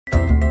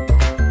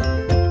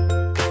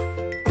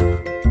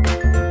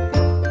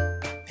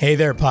Hey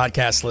there,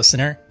 podcast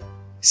listener.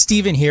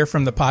 Steven here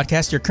from the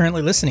podcast you're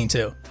currently listening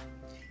to.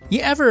 You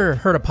ever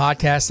heard a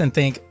podcast and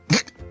think,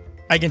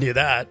 I can do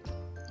that?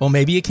 Well,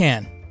 maybe you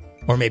can.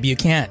 Or maybe you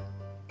can't.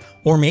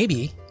 Or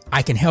maybe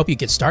I can help you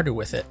get started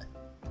with it.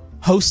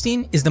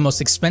 Hosting is the most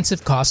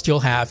expensive cost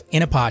you'll have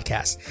in a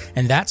podcast,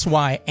 and that's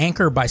why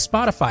Anchor by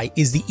Spotify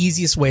is the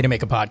easiest way to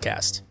make a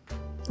podcast.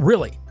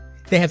 Really,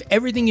 they have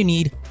everything you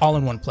need all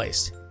in one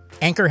place.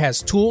 Anchor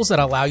has tools that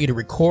allow you to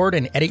record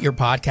and edit your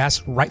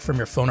podcast right from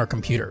your phone or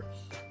computer.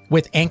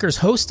 With Anchor's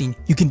hosting,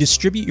 you can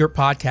distribute your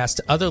podcast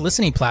to other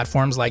listening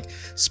platforms like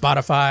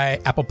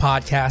Spotify, Apple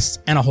Podcasts,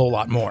 and a whole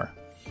lot more.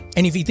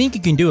 And if you think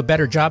you can do a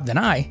better job than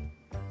I,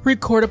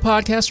 record a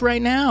podcast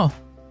right now.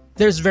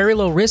 There's very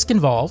low risk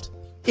involved.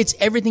 It's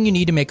everything you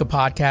need to make a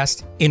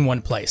podcast in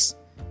one place.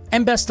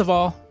 And best of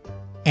all,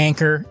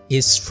 Anchor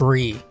is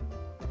free.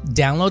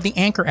 Download the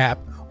Anchor app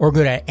or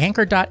go to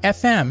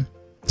anchor.fm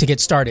to get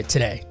started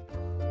today.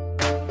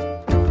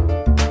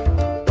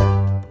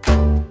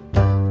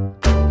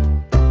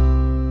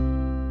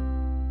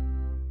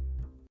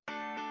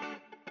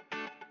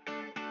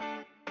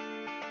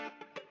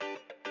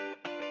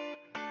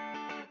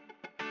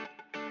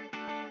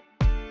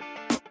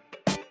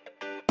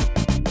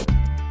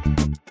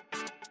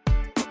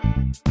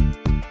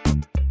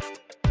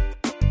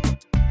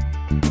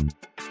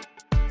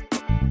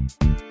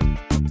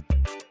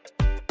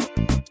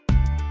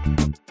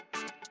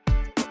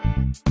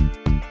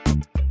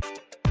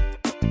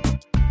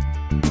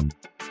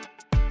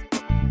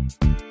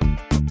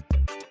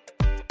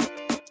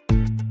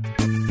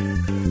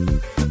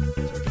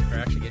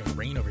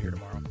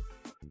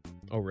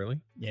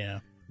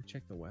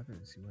 Check the weather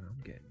and see what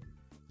I'm getting.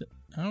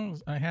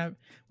 Because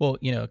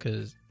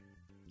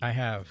I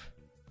have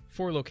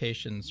 4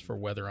 locations for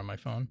weather on my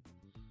phone.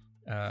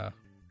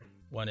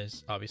 One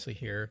is obviously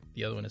here.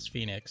 The other one is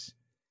Phoenix.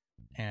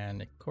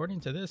 And according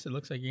to this, it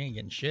looks like you ain't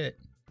getting shit.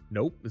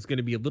 Nope. It's going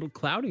to be a little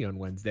cloudy on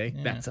Wednesday.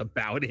 Yeah. That's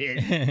about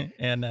it.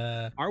 And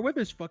our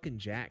weather's fucking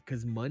jacked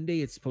because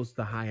Monday it's supposed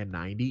to high of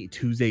 90.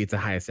 Tuesday it's a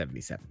high of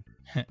 77.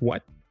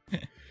 What?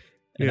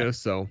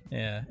 So.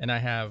 Yeah. And I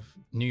have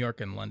New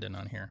York and London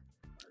on here.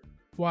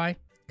 Why?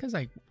 Because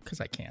I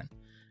can.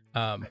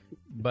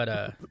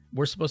 But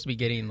we're supposed to be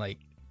getting like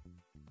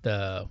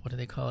the, what do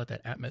they call it?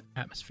 That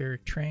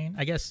atmospheric train.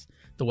 I guess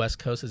the West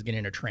Coast is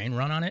getting a train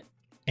run on it.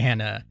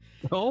 And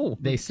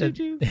they said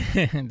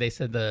they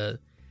said the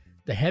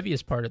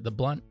heaviest part of the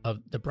brunt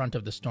of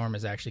the storm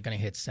is actually going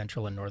to hit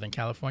Central and Northern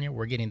California.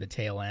 We're getting the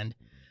tail end.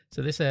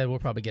 So they said we'll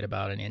probably get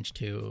about an inch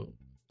to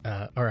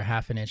or a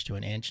half an inch to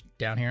an inch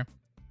down here.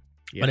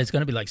 Yeah. But it's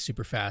going to be like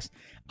super fast.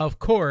 Of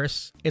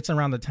course, it's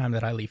around the time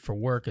that I leave for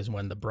work is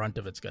when the brunt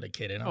of it's going to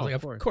hit in. I was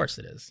like, of course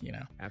it is,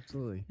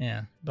 Absolutely.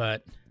 Yeah.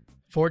 But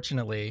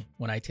fortunately,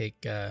 when I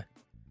take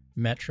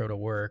Metro to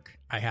work,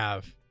 I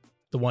have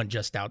the one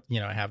just out,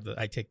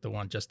 I take the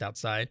one just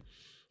outside.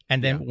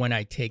 And then when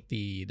I take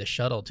the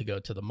shuttle to go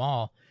to the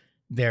mall,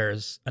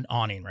 there's an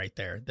awning right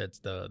there.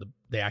 That's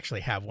they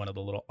actually have one of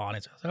the little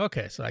awnings. I was like,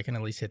 okay, so I can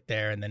at least hit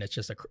there. And then it's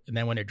just and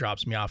then when it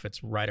drops me off,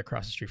 it's right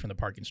across the street from the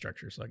parking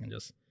structure. So I can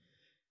just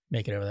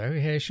make it over there.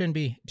 Okay, it shouldn't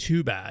be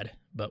too bad,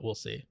 but we'll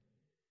see.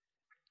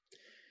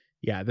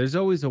 Yeah, there's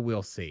always a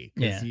we'll see.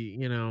 Yeah.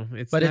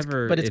 It's but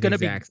never it's gonna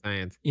be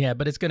science. Yeah,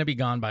 but it's going to be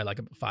gone by like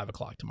 5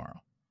 o'clock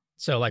tomorrow.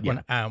 So like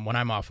when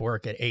I'm off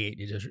work at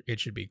 8, it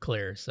should be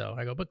clear. So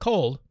I go, but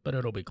cold, but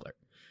it'll be clear.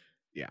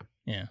 Yeah.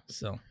 Yeah,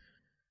 so.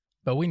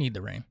 But we need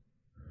the rain.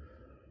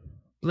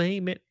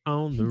 Blame it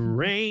on the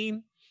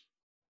rain.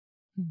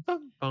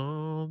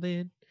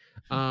 Falling.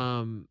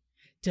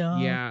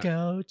 Don't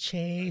go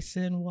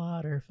chasing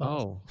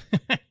waterfalls.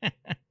 Oh.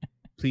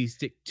 Please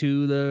stick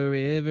to the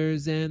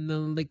rivers and the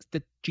lakes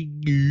that you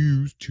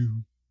used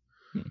to.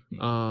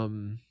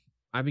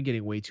 I've been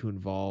getting way too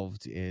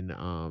involved in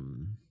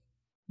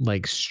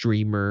like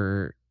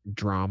streamer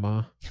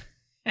drama.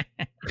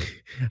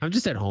 I'm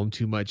just at home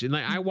too much. And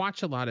like I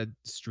watch a lot of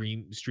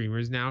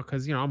streamers now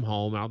because I'm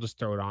home and I'll just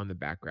throw it on in the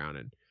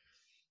background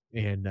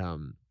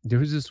and there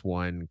was this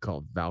one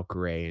called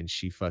Valkyrie and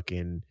she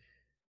fucking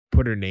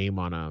put her name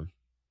on a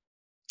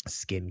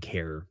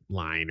skincare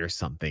line or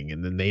something,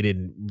 and then they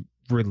didn't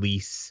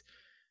release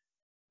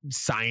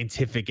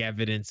scientific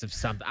evidence of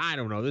something. I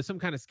don't know. There's some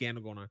kind of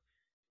scandal going on,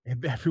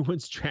 and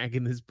everyone's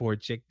dragging this poor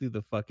chick through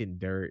the fucking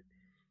dirt.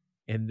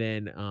 And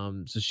then,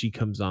 so she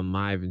comes on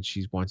live and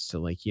she wants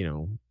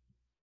to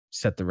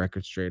set the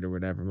record straight or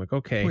whatever. I'm like,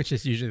 okay, which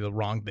is usually the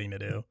wrong thing to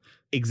do.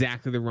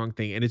 Exactly the wrong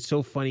thing. And it's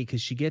so funny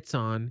because she gets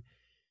on,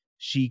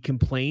 she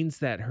complains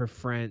that her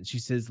friend, she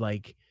says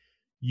like,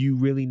 you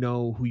really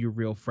know who your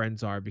real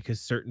friends are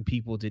because certain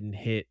people didn't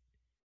hit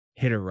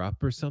her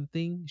up or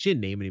something. She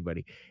didn't name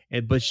anybody.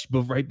 But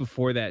right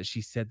before that,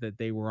 she said that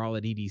they were all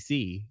at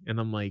EDC. And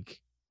I'm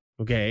like,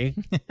 okay,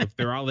 if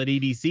they're all at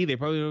EDC, they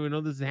probably don't even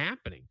know this is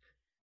happening.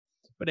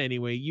 But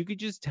anyway, you could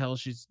just tell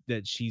she's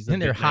and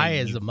they're high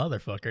as a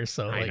motherfucker.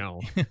 So I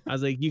know. I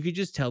was like, you could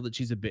just tell that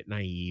she's a bit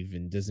naive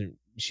and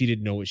she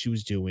didn't know what she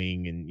was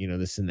doing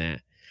and this and that.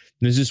 And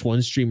there's this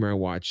one streamer I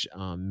watch,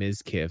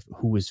 Ms. Kiff,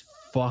 who was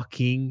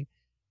fucking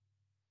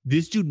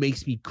This dude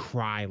makes me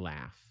cry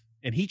laugh.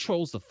 And he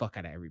trolls the fuck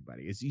out of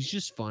everybody. He's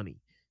just funny.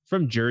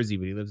 From Jersey,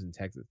 but he lives in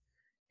Texas.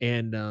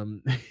 And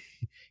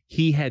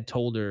he had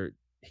told her,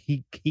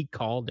 he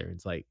called her.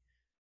 It's like,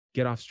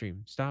 get off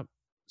stream. Stop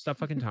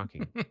fucking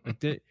talking.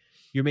 Like,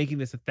 you're making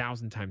this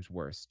 1,000 times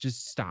worse.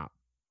 Just stop.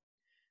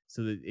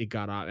 So that it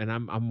got off. And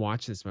I'm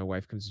watching this. My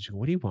wife comes and she goes,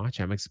 what are you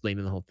watching? I'm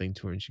explaining the whole thing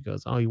to her. And she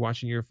goes, oh, you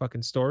watching your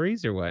fucking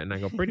stories or what? And I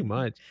go, pretty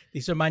much.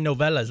 These are my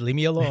novellas. Leave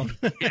me alone.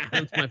 Yeah,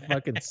 that's my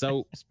fucking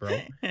soaps,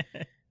 bro.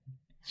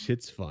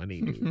 Shit's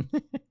funny, dude.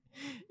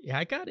 Yeah,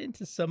 I got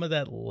into some of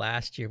that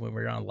last year when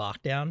we were on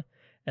lockdown.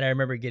 And I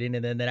remember getting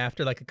in, and then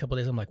after like a couple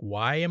of days, I'm like,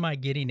 why am I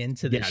getting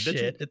into this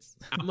shit?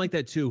 I'm like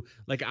that too.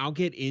 Like I'll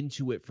get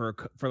into it for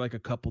like a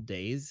couple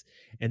days,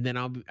 and then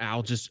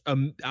I'll just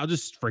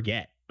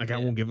forget. Like I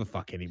won't give a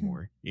fuck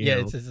anymore. You know?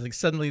 It's like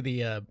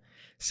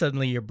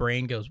suddenly your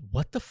brain goes,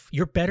 what the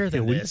you're better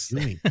than this.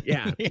 What are you doing?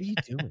 Yeah, what are you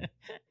doing?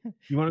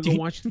 You want to go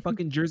watch the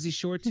fucking Jersey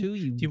Shore too?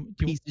 You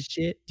piece of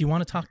shit. Do you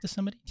want to talk to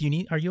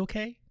somebody? Are you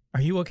okay?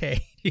 Are you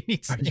okay?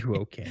 Are you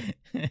okay?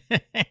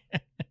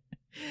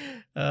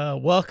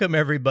 Welcome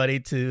everybody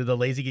to the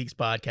Lazy Geeks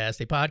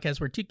podcast, a podcast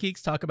where two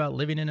geeks talk about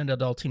living in an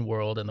adulting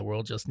world and the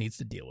world just needs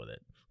to deal with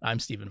it. I'm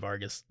Stephen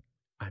Vargas.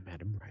 I'm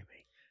Adam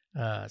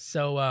Riley.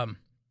 So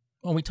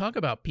when we talk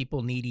about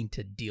people needing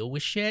to deal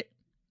with shit,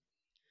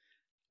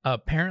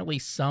 apparently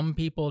some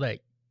people that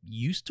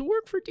used to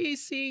work for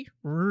DC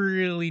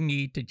really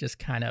need to just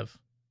kind of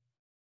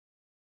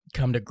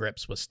come to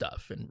grips with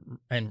stuff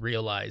and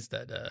realize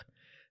that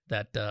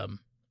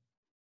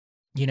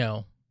you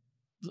know,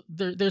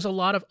 there's a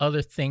lot of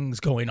other things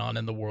going on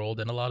in the world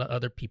and a lot of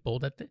other people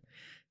that this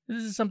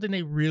is something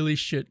they really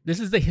should.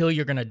 This is the hill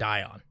you're going to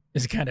die on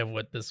is kind of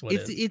what this one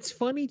is. It's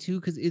funny too,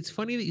 because it's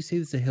funny that you say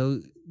this is a hill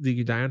that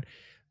you die on.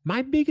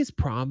 My biggest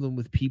problem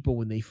with people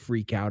when they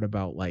freak out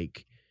about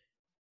like,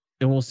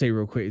 and we'll say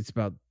real quick, it's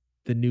about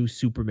the new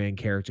Superman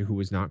character who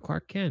was not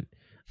Clark Kent.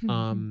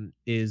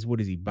 Is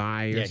what is he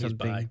bi or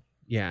something? He's bi.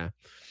 Yeah.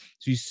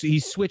 So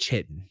he's switch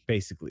hitting,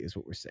 basically, is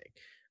what we're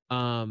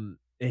saying.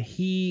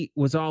 He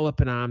was all up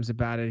in arms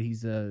about it.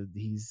 He's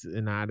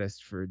an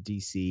artist for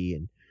DC,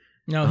 and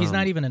no, he's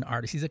not even an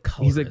artist. He's a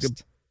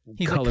colorist.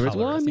 He's a colorist.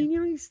 Well, I mean, you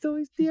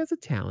know, he has a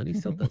talent. He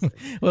still does it.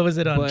 What was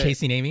it on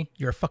Chasing Amy?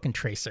 You're a fucking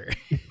tracer.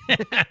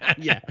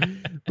 Yeah,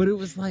 but it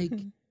was like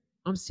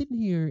I'm sitting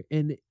here,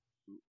 and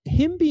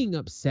him being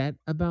upset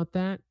about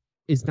that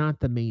is not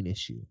the main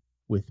issue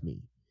with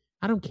me.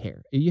 I don't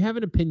care. You have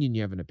an opinion.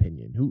 You have an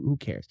opinion. Who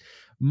cares?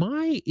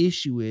 My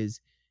issue is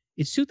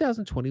it's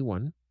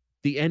 2021.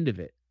 The end of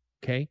it,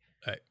 okay?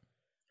 Right.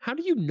 How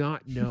do you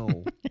not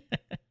know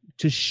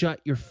to shut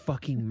your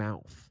fucking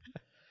mouth?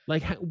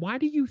 Like, why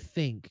do you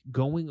think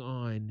going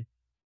on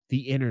the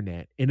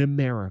internet in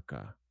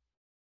America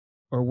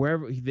or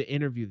wherever the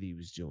interview that he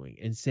was doing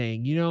and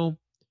saying, you know,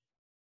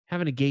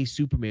 having a gay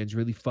Superman's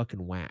really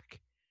fucking whack?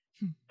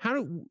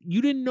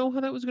 You didn't know how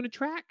that was going to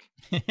track?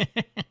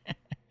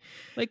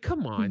 Like,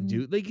 come on,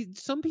 dude. Like,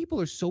 some people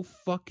are so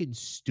fucking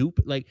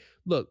stupid. Like,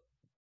 look.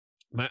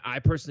 I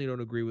personally don't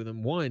agree with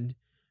him. One,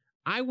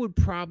 I would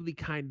probably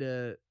kind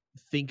of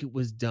think it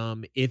was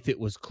dumb if it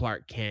was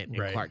Clark Kent and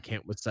right. Clark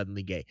Kent was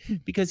suddenly gay,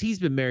 because he's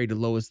been married to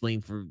Lois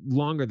Lane for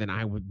longer than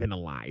I would have been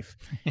alive.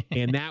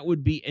 And that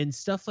would be, and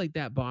stuff like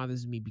that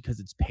bothers me because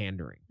it's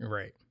pandering.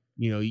 Right.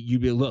 You know, you'd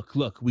be, look,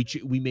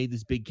 we made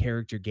this big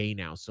character gay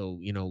now. So,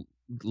 you know,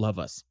 love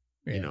us,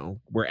 you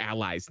know, we're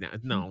allies now.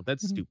 No,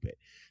 that's stupid.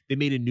 They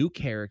made a new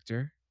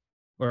character.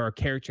 Or a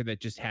character that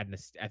just had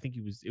I think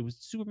it was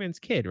Superman's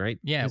kid, right?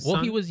 Yeah. His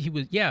son? he was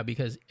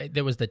because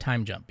there was the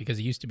time jump, because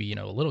he used to be, you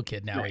know, a little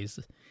kid. Now he's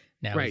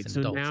an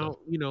adult. Now,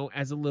 you know,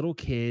 as a little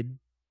kid,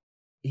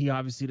 he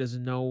obviously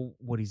doesn't know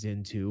what he's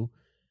into.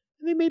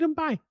 And they made him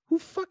bi. Who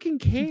fucking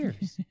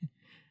cares?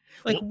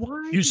 Like,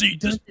 why? You see,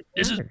 this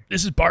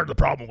is part of the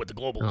problem with the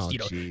globalists. You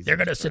know, Jesus, they're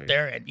gonna sit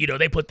there and, you know,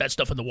 they put that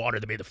stuff in the water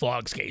that made the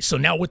frogs gay. So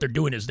now what they're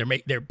doing is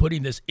they're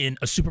putting this in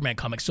a Superman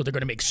comic. So they're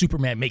gonna make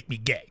Superman make me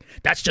gay.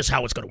 That's just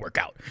how it's gonna work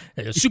out.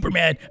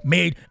 Superman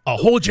made a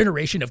whole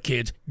generation of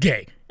kids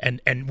gay, and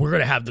we're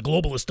gonna have the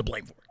globalists to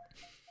blame for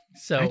it.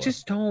 So I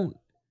just don't.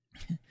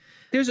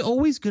 There's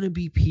always gonna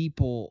be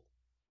people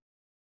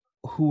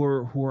who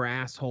are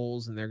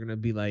assholes, and they're gonna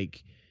be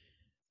like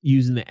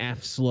using the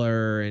F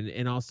slur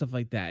and all stuff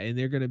like that, and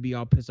they're going to be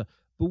all pissed off.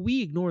 But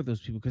we ignore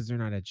those people because they're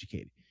not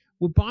educated.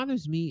 What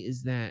bothers me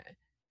is that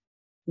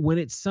when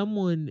it's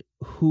someone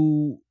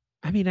who,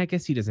 I mean, I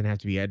guess he doesn't have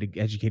to be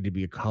educated to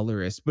be a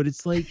colorist, but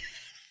it's like,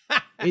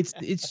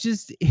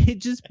 it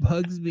just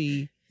bugs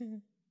me.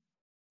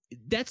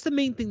 That's the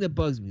main thing that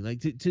bugs me.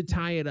 Like, to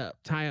tie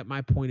up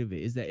my point of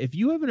it is that if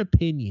you have an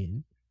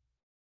opinion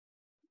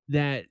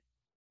that's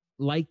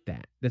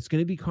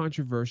going to be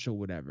controversial,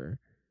 whatever,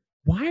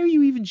 why are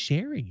you even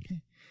sharing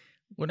it?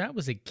 When I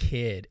was a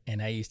kid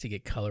and I used to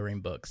get coloring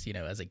books, you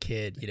know, as a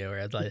kid, you know,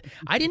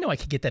 I didn't know I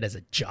could get that as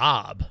a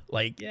job.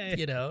 Like,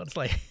 you know, it's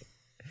like,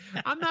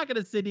 I'm not going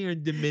to sit here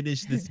and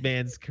diminish this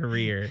man's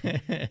career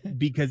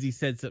because he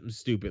said something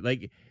stupid.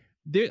 Like,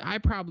 I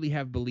probably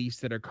have beliefs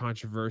that are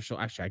controversial.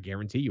 Actually, I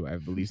guarantee you I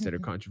have beliefs that are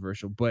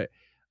controversial, but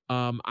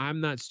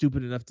I'm not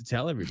stupid enough to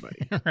tell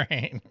everybody.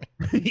 Right.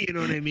 You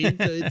know what I mean?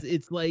 So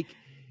it's like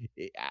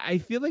I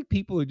feel like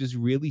people are just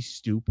really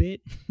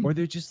stupid, or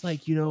they're just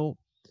like,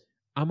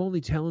 I'm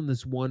only telling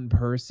this one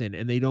person,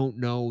 and they don't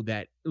know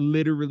that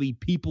literally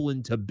people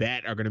in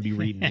Tibet are going to be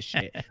reading this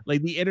shit.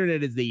 Like, the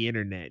internet is the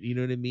internet. You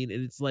know what I mean?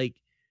 And it's like,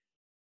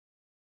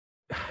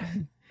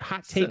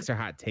 hot takes are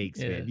hot takes,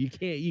 man.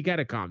 You got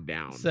to calm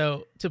down.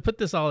 So to put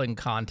this all in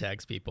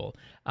context, people,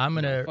 I'm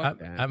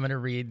gonna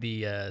read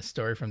the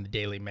story from the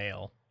Daily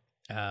Mail,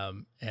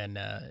 and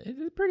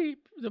it's pretty.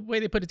 The way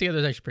they put it together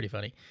is actually pretty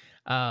funny.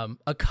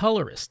 A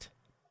colorist,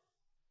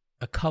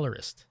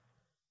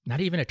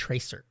 not even a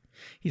tracer.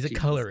 He's a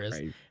colorist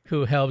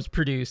who helps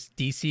produce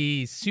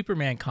DC's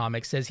Superman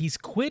comics, says he's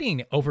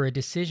quitting over a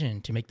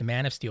decision to make the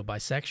Man of Steel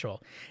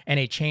bisexual and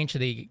a change to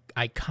the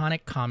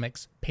iconic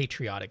comics'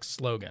 patriotic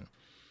slogan.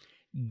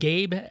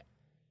 Gabe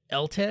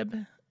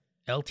Elteb,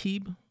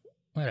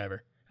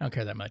 whatever, I don't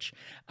care that much,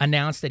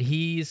 announced that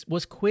he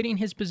was quitting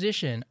his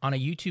position on a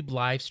YouTube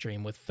live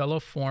stream with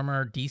fellow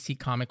former DC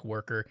comic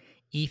worker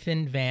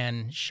Ethan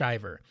Van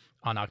Sciver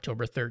on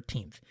October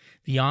 13th.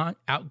 The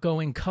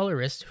outgoing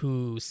colorist,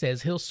 who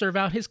says he'll serve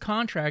out his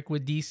contract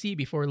with DC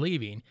before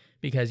leaving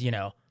because,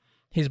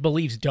 his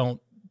beliefs don't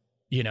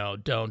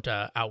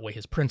outweigh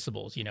his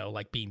principles,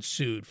 like being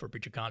sued for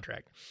breach of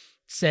contract,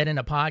 said in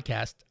a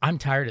podcast, "I'm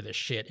tired of this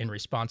shit," in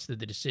response to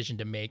the decision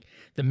to make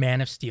the Man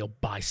of Steel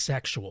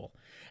bisexual.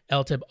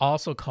 Elteb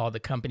also called the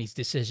company's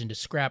decision to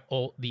scrap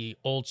the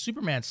old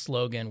Superman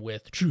slogan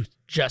with "Truth,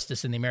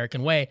 Justice, and the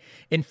American Way"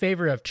 in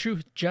favor of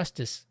 "Truth,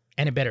 Justice,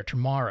 and a Better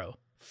Tomorrow"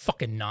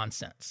 fucking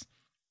nonsense.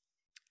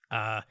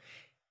 So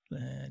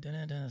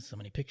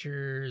many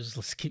pictures.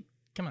 Let's keep.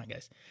 Come on,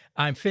 guys.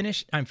 I'm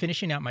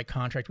finishing out my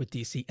contract with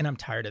DC, and I'm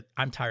tired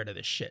of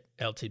this shit,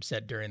 Elteb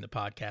said during the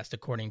podcast,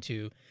 according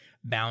to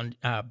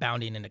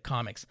Bounding into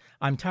Comics.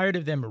 I'm tired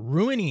of them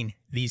ruining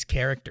these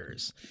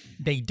characters.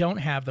 They don't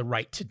have the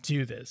right to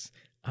do this.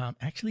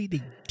 Actually,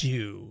 they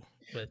do.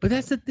 But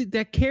that's the thing.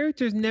 That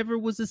character never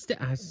was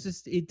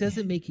it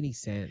doesn't make any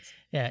sense.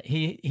 Yeah,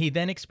 he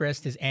then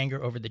expressed his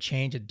anger over the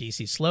change of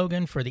DC's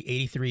slogan for the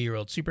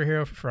 83-year-old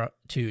superhero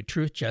to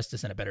 "Truth,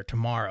 Justice, and a Better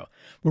Tomorrow."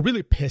 What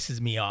really pisses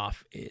me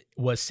off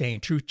was saying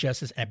 "Truth,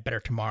 Justice, and a Better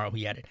Tomorrow."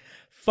 He added,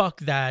 "Fuck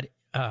that.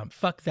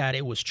 Fuck that.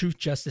 It was Truth,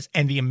 Justice,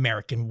 and the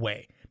American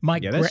Way."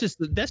 That's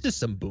just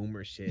some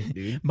boomer shit,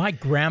 dude. My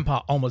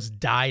grandpa almost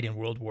died in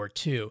World War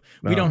II.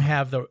 We don't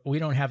have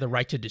the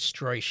right to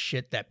destroy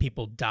shit that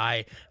people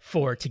die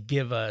for to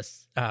give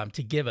us.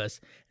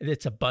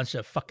 It's a bunch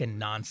of fucking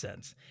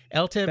nonsense.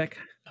 Elteb,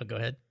 go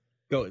ahead.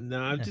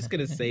 No, I'm just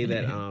gonna say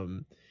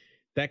that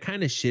that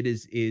kind of shit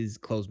is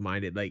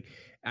closed-minded. Like,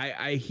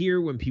 I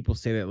hear when people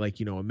say that, like,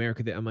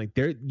 America, I'm like,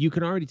 you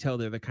can already tell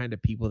they're the kind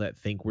of people that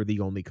think we're the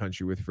only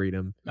country with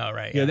freedom. Oh,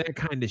 right. That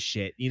kind of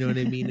shit. You know what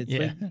I mean? It's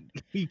like,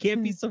 you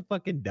can't be so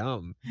fucking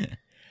dumb.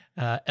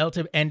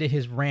 Elteb ended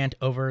his rant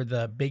over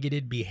the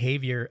bigoted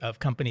behavior of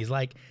companies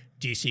like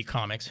DC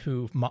Comics,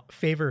 who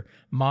favor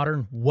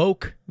modern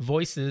woke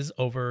voices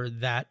over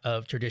that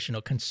of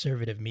traditional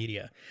conservative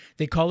media.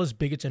 They call us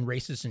bigots and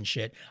racists and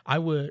shit. I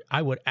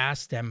would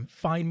ask them,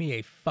 find me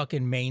a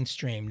fucking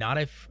mainstream,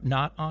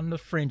 not on the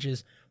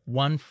fringes,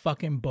 one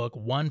fucking book,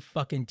 one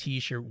fucking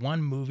t-shirt,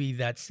 one movie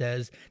that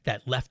says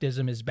that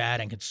leftism is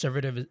bad and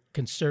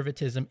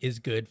conservatism is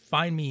good.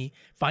 Find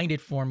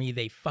it for me.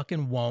 They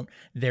fucking won't.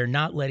 They're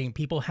not letting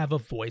people have a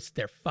voice.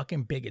 They're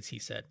fucking bigots, he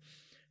said.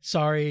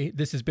 Sorry,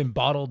 this has been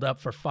bottled up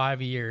for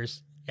 5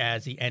 years,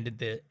 as he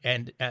ended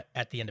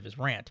at the end of his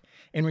rant.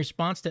 In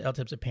response to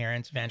Elteb's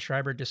appearance, Van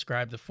Sciver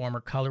described the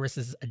former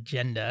colorist's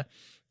agenda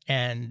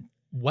and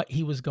what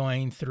he was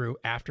going through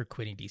after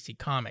quitting DC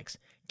Comics.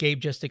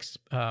 Gabe just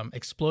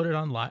exploded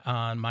on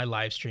my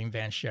live stream,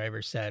 Van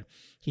Sciver said.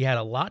 He had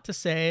a lot to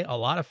say, a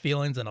lot of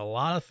feelings, and a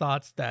lot of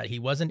thoughts that he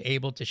wasn't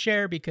able to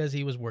share because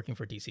he was working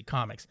for DC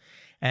Comics.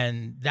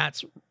 And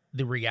that's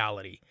the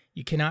reality.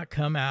 You cannot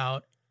come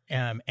out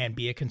and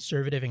be a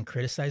conservative and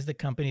criticize the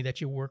company that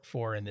you work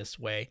for in this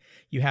way.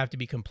 You have to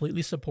be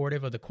completely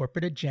supportive of the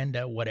corporate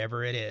agenda,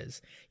 whatever it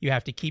is. You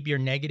have to keep your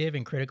negative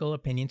and critical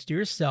opinions to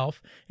yourself.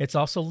 It's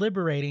also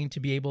liberating to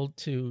be able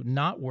to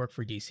not work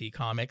for DC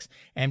Comics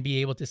and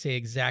be able to say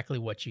exactly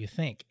what you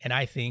think. And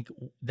I think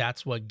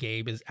that's what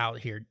Gabe is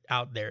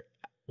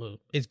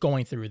is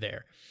going through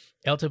there.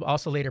 Elteb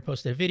also later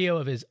posted a video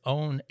of his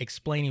own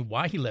explaining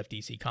why he left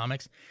DC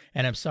Comics.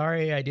 And I'm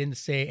sorry I didn't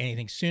say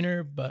anything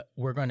sooner, but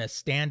we're going to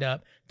stand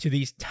up to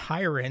these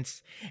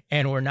tyrants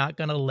and we're not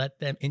going to let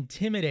them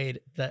intimidate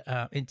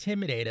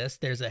us.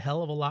 There's a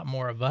hell of a lot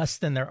more of us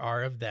than there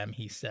are of them,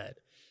 he said.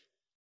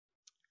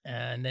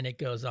 And then it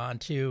goes on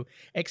to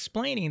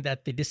explaining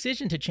that the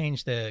decision to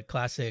change the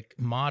classic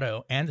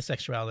motto and the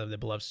sexuality of the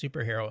beloved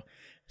superhero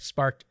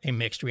sparked a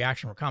mixed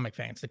reaction from comic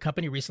fans. The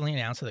company recently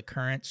announced that the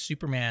current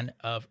Superman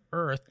of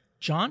Earth,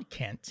 John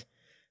Kent,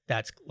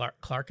 that's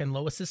Clark and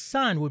Lois's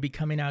son, would be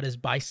coming out as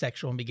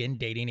bisexual and begin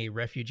dating a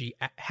refugee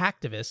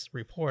hacktivist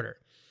reporter.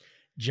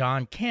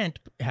 John Kent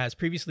has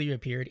previously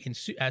appeared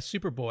as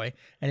Superboy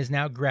and is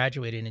now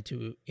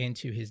graduated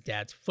into his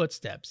dad's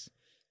footsteps.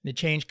 The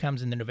change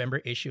comes in the November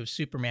issue of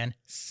Superman,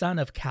 Son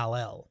of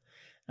Kal-El.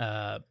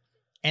 And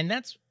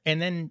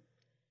then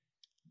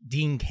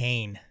Dean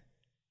Cain,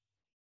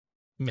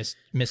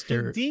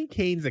 Mr. Dean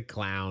Cain's a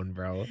clown,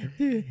 bro.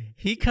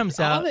 He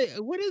comes out.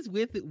 What is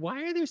with it?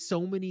 Why are there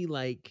so many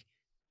like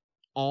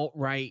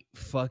alt-right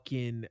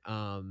fucking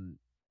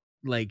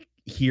like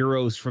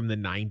heroes from the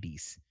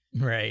 90s?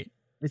 Right.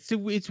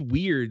 It's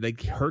weird.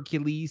 Like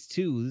Hercules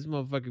too. This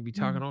motherfucker be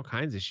talking all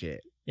kinds of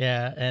shit.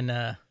 Yeah,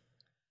 and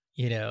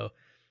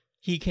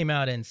he came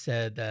out and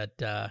said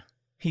that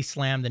he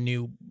slammed the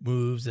new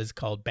moves as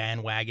called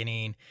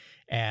bandwagoning,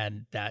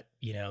 and that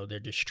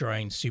they're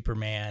destroying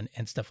Superman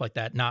and stuff like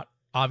that. Not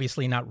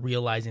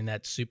realizing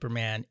that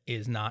Superman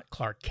is not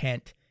Clark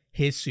Kent,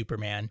 his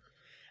Superman.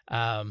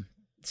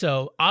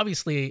 So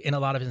obviously, in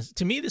a lot of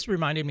to me, this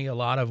reminded me a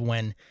lot of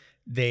when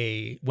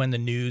the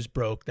news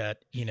broke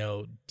that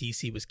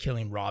DC was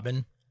killing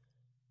Robin,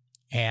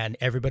 and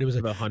everybody was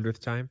for the 100th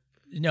time.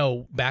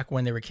 No, back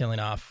when they were killing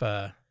off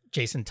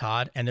Jason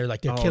Todd, and they're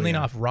killing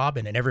off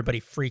Robin, and everybody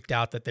freaked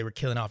out that they were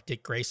killing off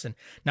Dick Grayson,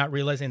 not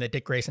realizing that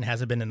Dick Grayson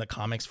hasn't been in the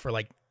comics for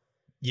like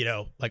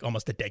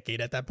almost a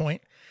decade at that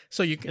point.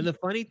 So and the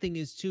funny thing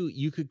is too,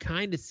 you could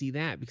kind of see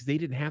that because they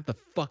didn't have the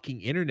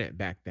fucking internet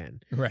back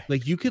then. Right.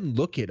 Like you can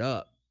look it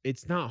up.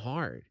 It's not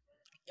hard.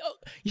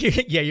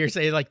 Yeah, you're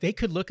saying like they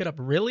could look it up.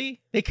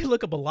 Really? They could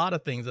look up a lot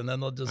of things and then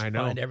they'll just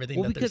find everything.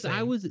 Well, that because they're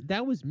saying.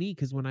 that was me.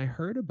 Because when I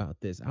heard about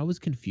this, I was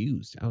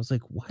confused. I was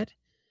like, what?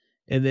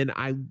 And then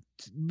I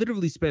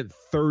literally spent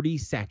 30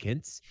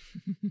 seconds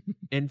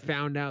and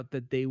found out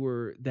that the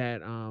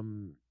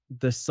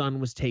son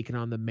was taking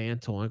on the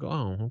mantle. I go,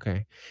 oh,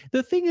 okay.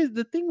 The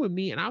thing with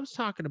me, and I was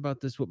talking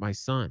about this with my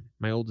son.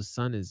 My oldest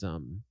son is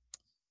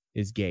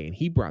gay, and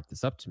he brought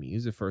this up to me. He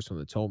was the first one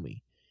that told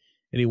me.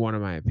 And he wanted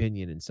my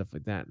opinion and stuff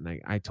like that.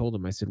 And I told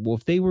him, I said, well,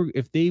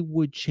 if they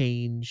would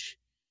change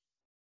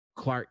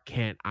Clark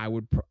Kent, I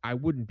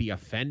wouldn't be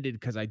offended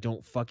because I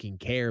don't fucking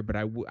care, but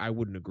I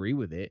wouldn't agree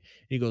with it.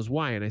 And he goes,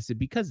 why? And I said,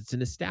 because it's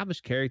an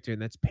established character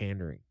and that's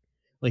pandering.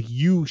 Like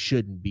you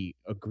shouldn't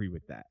agree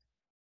with that.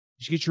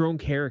 You should get your own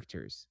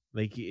characters.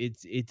 Like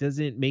it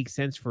doesn't make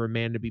sense for a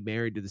man to be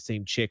married to the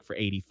same chick for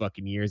 80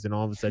 fucking years and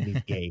all of a sudden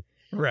he's gay.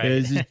 Right.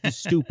 It's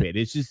just stupid.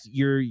 It's just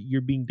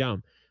you're being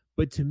dumb.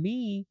 But to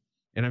me,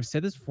 and I've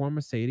said this before, I'm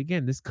gonna say it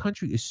again, this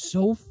country is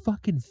so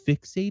fucking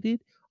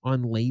fixated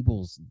on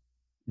labels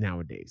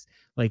nowadays.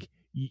 Like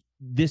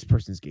this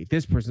person's gay,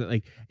 this person,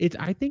 like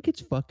I think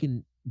it's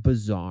fucking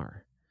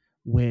bizarre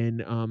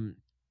when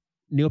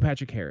Neil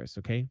Patrick Harris,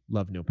 okay?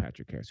 Love Neil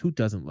Patrick Harris. Who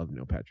doesn't love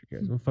Neil Patrick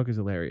Harris? What the fuck is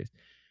hilarious?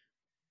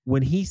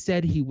 When he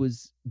said he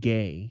was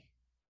gay,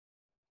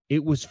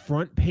 it was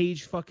front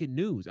page fucking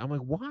news. I'm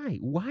like, why?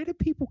 Why do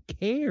people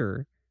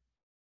care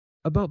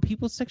about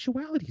people's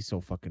sexuality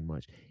so fucking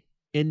much?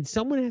 And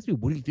someone asked me,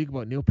 what do you think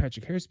about Neil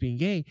Patrick Harris being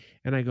gay?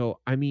 And I go,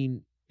 I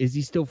mean, is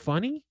he still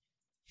funny?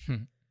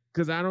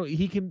 Because I don't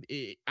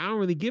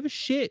really give a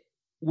shit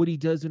what he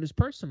does in his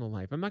personal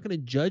life. I'm not going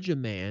to judge a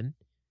man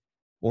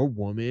or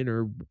woman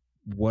or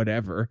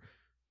whatever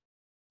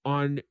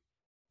on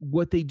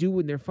what they do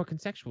in their fucking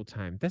sexual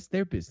time. That's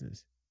their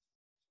business.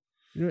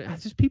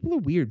 It's just people are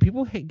weird.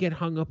 People get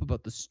hung up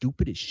about the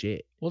stupidest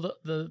shit. Well,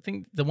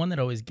 the one that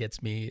always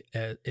gets me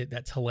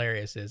that's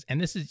hilarious is,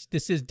 and this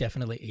is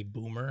definitely a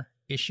boomer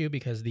issue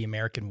because the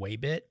American way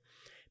bit,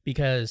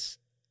 because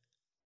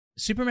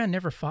Superman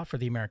never fought for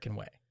the American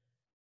way.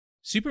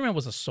 Superman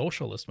was a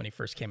socialist when he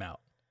first came out.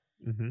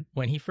 Mm-hmm.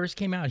 When he first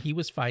came out, he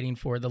was fighting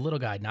for the little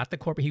guy, not the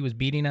corporate. He was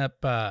beating up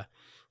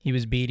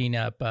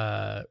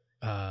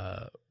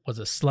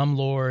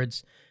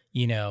slumlords,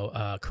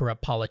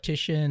 corrupt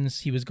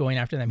politicians. He was going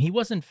after them. He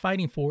wasn't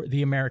fighting for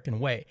the American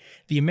way.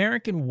 The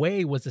American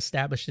way was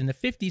established in the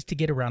 50s to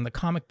get around the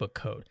comic book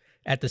code.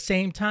 At the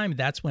same time,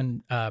 that's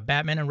when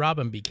Batman and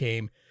Robin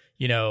became,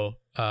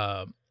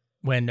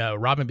 when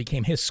Robin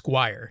became his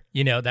squire,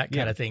 that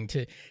kind of thing.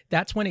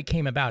 That's when it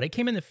came about. It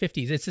came in the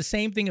 50s. It's the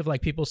same thing of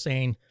like people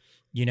saying,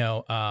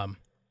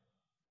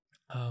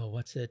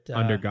 what's it?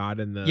 Under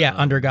God in the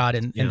under God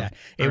in that.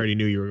 I already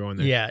knew you were going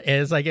there. Yeah,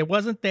 it's like it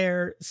wasn't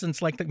there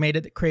since like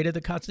created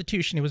the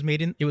Constitution.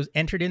 It was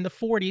entered in the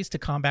 40s to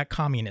combat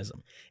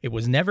communism. It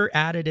was never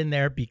added in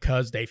there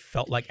because they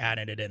felt like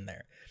adding it in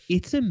there.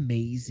 It's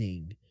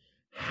amazing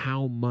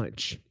how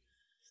much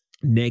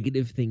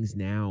negative things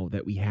now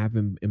that we have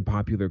in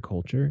popular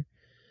culture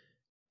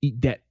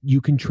that you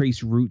can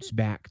trace roots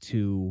back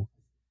to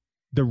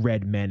the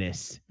Red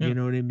Menace. Yeah. You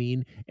know what I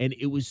mean? And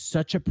it was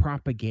such a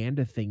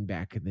propaganda thing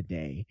back in the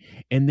day.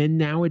 And then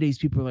nowadays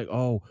people are like,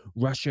 oh,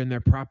 Russia and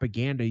their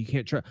propaganda, you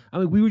can't trust.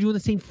 I'm like, we were doing the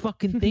same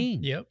fucking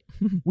thing. Yep.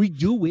 We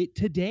do it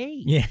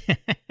today. Yeah.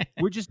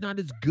 We're just not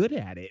as good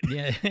at it.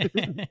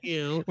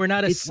 Yeah. We're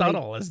not as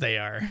subtle as they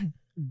are.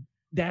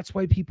 That's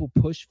why people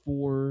push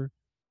for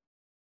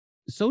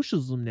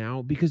socialism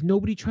now, because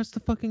nobody trusts the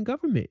fucking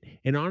government.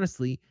 And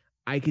honestly,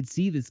 I could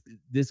see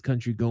this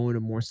country going to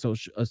more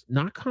social,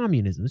 not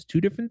communism. It's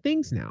two different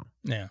things now.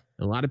 Yeah.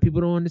 A lot of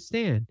people don't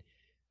understand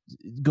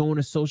going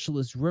a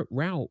socialist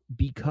route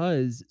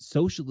because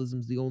socialism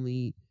is the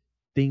only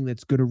thing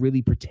that's going to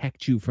really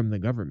protect you from the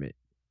government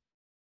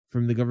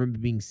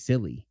being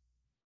silly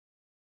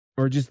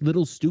or just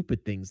little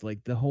stupid things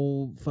like the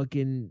whole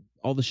fucking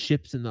all the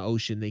ships in the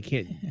ocean.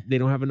 They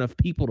don't have enough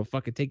people to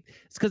fucking take.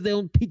 It's because they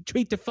don't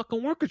treat their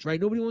fucking workers right.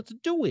 Nobody wants to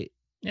do it.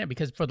 Yeah,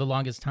 because for the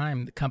longest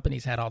time, the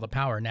companies had all the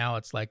power. Now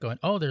it's like going,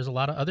 oh, there's a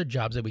lot of other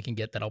jobs that we can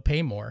get that'll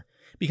pay more.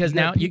 Because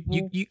now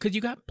because you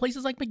got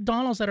places like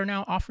McDonald's that are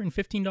now offering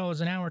 $15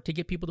 an hour to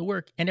get people to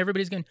work, and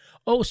everybody's going,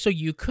 oh, so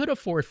you could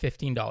afford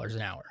 $15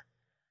 an hour.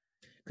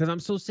 Because I'm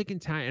so sick and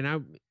tired,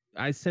 and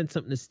I sent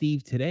something to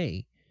Steve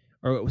today,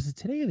 or was it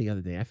today or the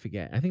other day? I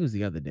forget. I think it was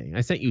the other day. I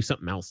sent you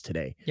something else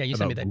today. Yeah, you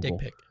sent me that Google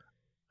dick pic.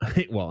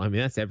 Well, I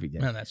mean, that's every day.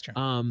 No, that's true.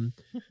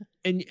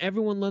 And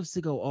everyone loves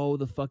to go, oh,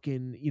 the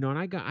fucking, and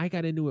I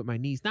got into it with my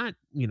niece. Not,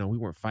 we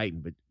weren't fighting,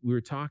 but we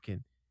were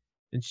talking.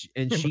 And she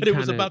but it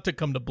was about to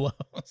come to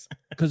blows.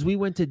 Because we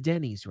went to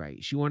Denny's,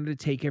 right? She wanted to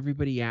take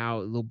everybody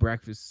out, a little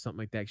breakfast, something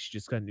like that. She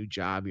just got a new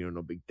job,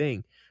 no big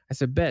thing. I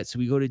said, bet. So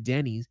we go to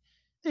Denny's.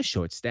 They're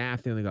short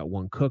staffed. They only got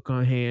one cook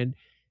on hand.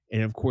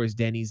 And of course,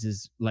 Denny's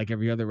is like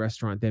every other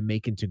restaurant. They're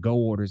making to-go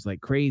orders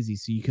like crazy.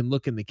 So you can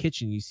look in the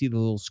kitchen, you see the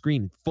little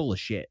screen full of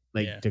shit,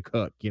 to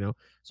cook,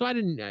 So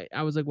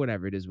I was like,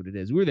 whatever, it is what it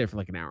is. We were there for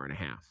like an hour and a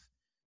half,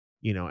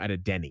 at a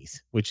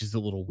Denny's, which is a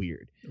little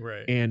weird.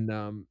 Right.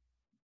 And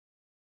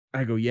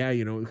I go, yeah,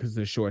 because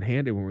they're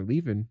shorthanded when we're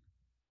leaving.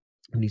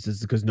 And he says,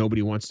 because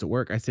nobody wants to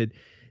work. I said,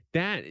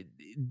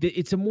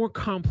 it's a more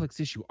complex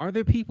issue. Are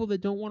there people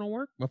that don't want to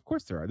work? Of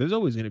course there are. There's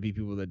always going to be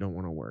people that don't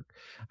want to work.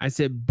 I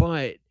said,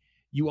 but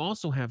you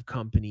also have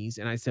companies,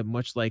 and I said,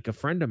 much like a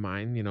friend of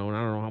mine, and I don't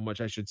know how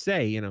much I should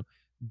say,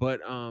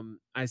 but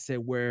I said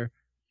where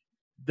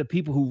the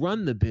people who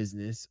run the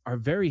business are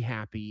very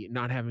happy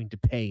not having to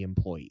pay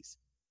employees,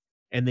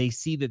 and they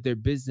see that their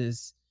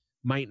business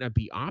might not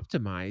be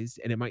optimized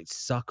and it might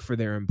suck for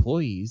their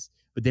employees,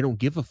 but they don't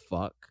give a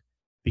fuck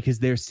because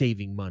they're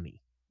saving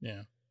money.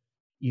 Yeah.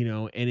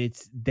 And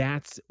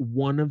that's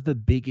one of the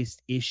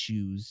biggest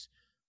issues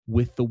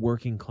with the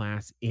working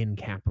class in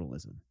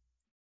capitalism.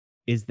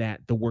 Is that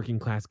the working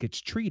class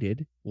gets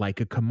treated like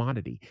a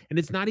commodity, and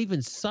it's not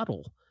even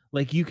subtle.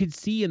 Like you could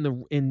see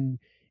in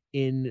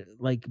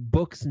like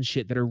books and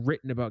shit that are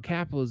written about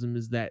capitalism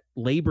is that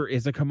labor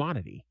is a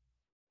commodity.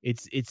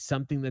 It's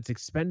something that's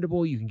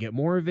expendable. You can get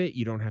more of it.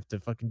 You don't have to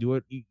fucking do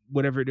it.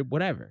 Whatever.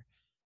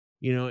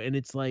 And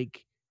it's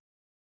like,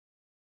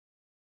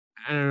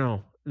 I don't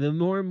know. The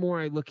more and more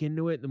I look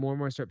into it, the more and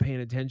more I start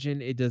paying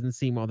attention. It doesn't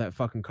seem all that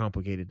fucking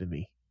complicated to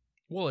me.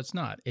 Well, it's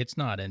not. It's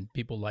not. And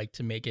people like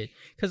to make it,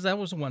 because that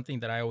was one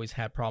thing that I always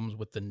had problems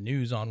with the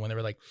news on, when they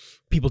were like,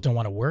 people don't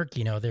want to work.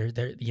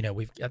 They're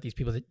we've got these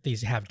people that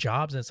these have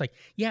jobs. And it's like,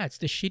 yeah, it's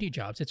the shitty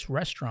jobs. It's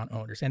restaurant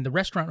owners. And the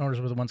restaurant owners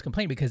were the ones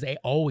complaining because they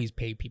always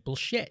pay people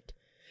shit.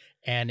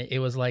 And it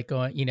was like,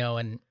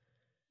 and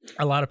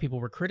a lot of people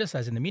were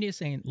criticizing the media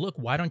saying, look,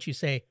 why don't you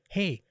say,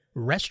 hey,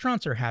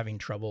 restaurants are having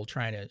trouble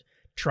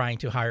trying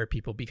to hire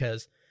people,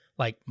 because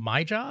like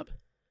my job,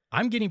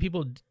 I'm getting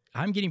people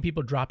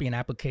dropping in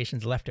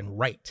applications left and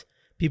right.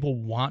 People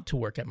want to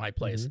work at my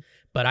place,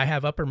 but I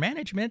have upper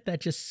management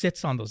that just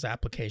sits on those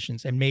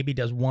applications and maybe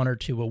does one or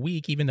two a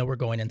week, even though we're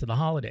going into the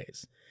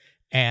holidays.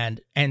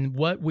 And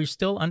what we're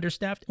still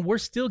understaffed, and we're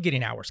still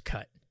getting hours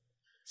cut.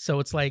 So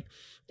it's like,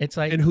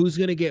 and who's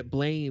going to get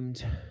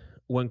blamed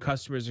when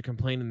customers are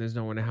complaining there's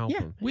no one to help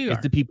them?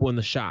 It's the people in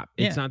the shop.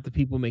 It's not the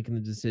people making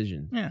the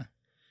decision. Yeah.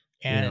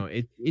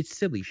 And it's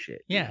silly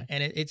shit. Yeah,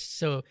 and it's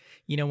so,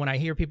 when I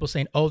hear people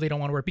saying, "Oh, they don't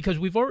want to work," because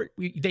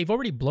they've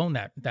already blown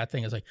that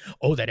thing as like,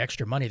 "Oh, that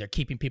extra money, they're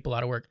keeping people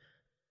out of work."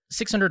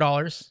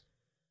 $600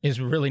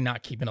 is really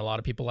not keeping a lot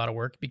of people out of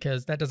work,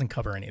 because that doesn't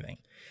cover anything.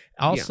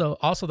 Also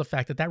the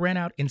fact that ran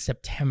out in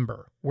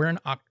September. We're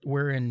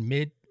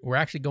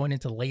actually going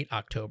into late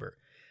October.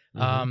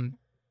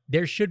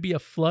 There should be a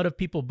flood of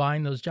people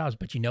buying those jobs,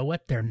 but you know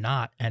what? They're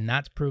not. And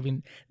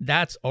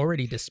that's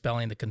already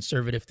dispelling the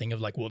conservative thing of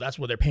like, well, that's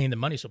where they're paying the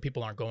money, so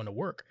people aren't going to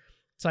work.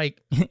 It's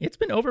like, it's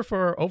been over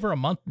for over a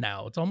month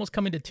now. It's almost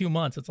coming to 2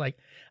 months. It's like,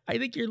 I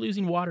think you're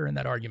losing water in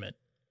that argument.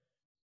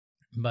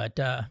 But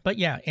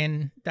yeah,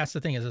 and that's the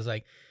thing is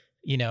like,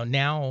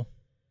 now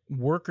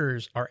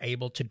workers are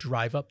able to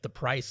drive up the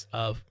price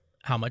of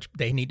how much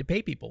they need to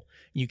pay people.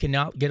 You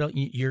cannot get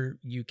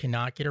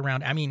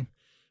around. I mean,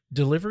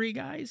 delivery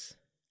guys,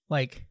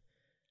 like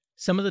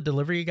some of the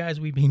delivery guys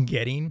we've been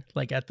getting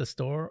like at the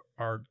store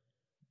are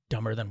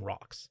dumber than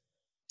rocks.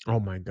 Oh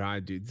my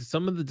God, dude.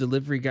 Some of the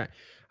delivery guys,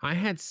 I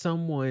had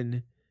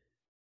someone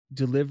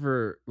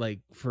deliver like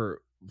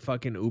for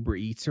fucking Uber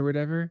Eats or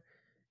whatever.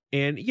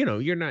 And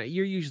you're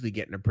usually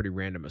getting a pretty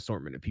random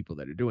assortment of people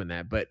that are doing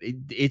that, but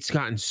it's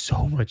gotten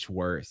so much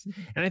worse.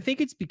 And I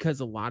think it's because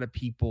a lot of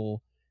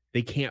people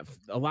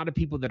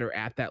that are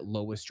at that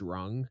lowest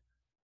rung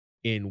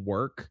in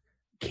work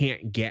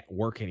can't get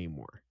work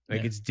anymore.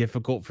 Like it's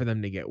difficult for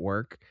them to get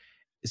work.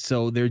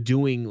 So they're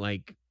doing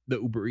like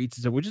the Uber Eats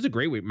and stuff, which is a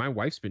great way. My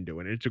wife's been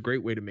doing it. It's a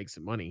great way to make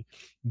some money.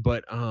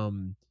 But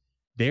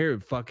they're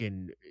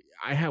fucking.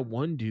 I had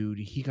one dude.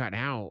 He got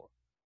out,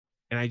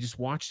 and I just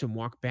watched him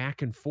walk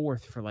back and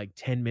forth for like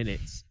 10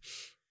 minutes,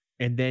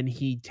 and then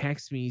he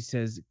texts me. He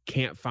says,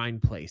 "Can't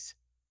find place,"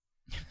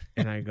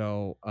 and I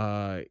go,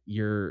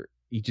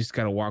 You just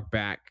got to walk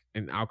back,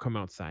 and I'll come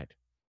outside."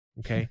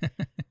 Okay.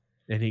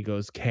 And he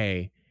goes,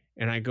 "Okay."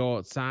 And I go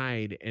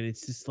outside, and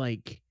it's just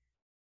like,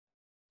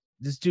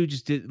 this dude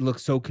just look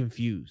so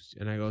confused.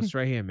 And I go, "It's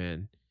right here,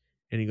 man."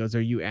 And he goes,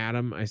 "Are you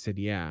Adam?" I said,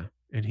 "Yeah."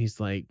 And he's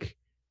like,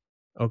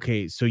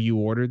 "Okay, so you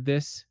ordered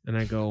this?" And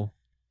I go,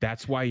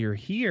 "That's why you're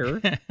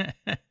here."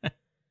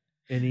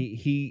 And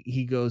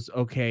he goes,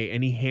 "Okay."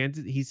 And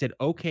he said,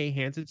 "Okay,"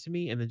 hands it to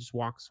me, and then just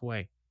walks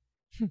away.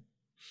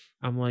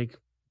 I'm like,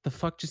 the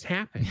fuck just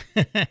happened?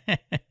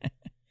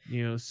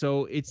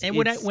 So it's. And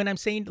when I'm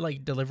saying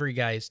like delivery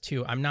guys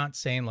too, I'm not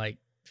saying like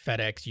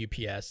FedEx,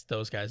 UPS,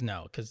 those guys,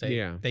 no, because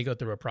they go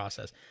through a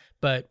process.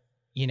 But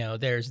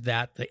there's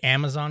that. The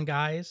Amazon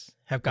guys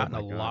have gotten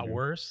a lot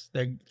worse.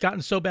 They've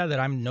gotten so bad that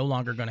I'm no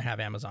longer going to have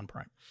Amazon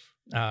Prime.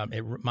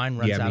 Mine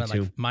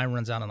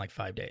runs out in like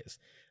 5 days.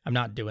 I'm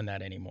not doing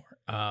that anymore.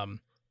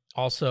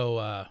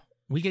 Also,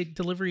 we get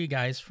delivery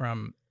guys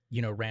from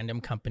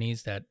random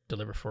companies that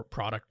deliver for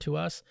product to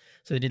us.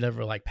 So they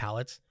deliver like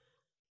pallets.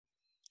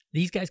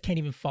 These guys can't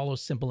even follow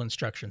simple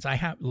instructions. I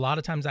have a lot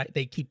of times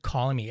they keep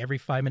calling me every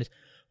 5 minutes.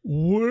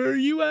 "Where are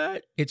you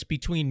at?" It's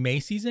between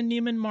Macy's and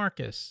Neiman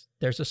Marcus.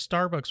 There's a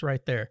Starbucks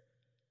right there.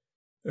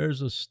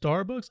 "There's a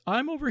Starbucks?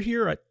 I'm over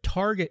here at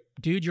Target."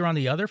 Dude, you're on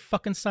the other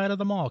fucking side of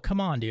the mall.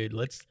 Come on, dude.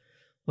 Let's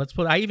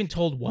put. I even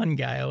told one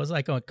guy, I was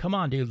like, "Oh, come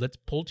on, dude. Let's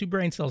pull 2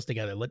 brain cells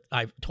together."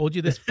 I've told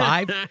you this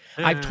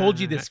I've told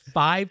you this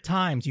 5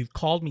 times. You've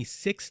called me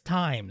 6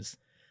 times.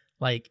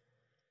 Like,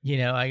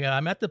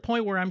 I'm at the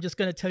point where I'm just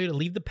going to tell you to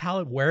leave the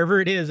pallet wherever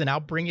it is, and I'll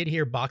bring it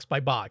here box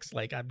by box.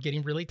 Like, I'm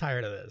getting really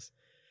tired of this.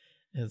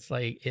 It's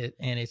like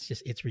and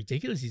it's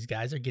ridiculous. These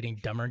guys are getting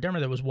dumber and dumber.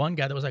 There was one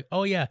guy that was like,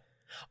 "Oh yeah,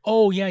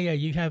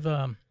 you have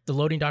the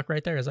loading dock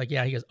right there." I was like,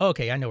 "Yeah." He goes, "Oh,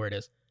 okay, I know where it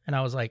is." And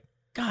I was like,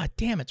 "God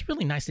damn, it's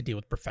really nice to deal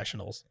with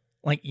professionals."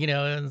 Like,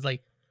 and it's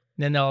like,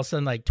 then all of a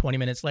sudden, like 20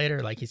 minutes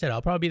later, like he said,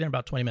 "I'll probably be there in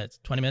about 20 minutes."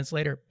 20 minutes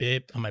later,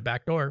 beep, on my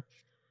back door.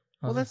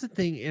 Well, that's the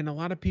thing. And a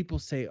lot of people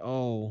say,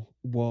 "Oh,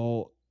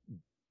 well,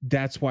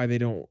 that's why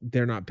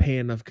they're not paying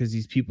enough because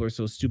these people are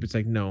so stupid." It's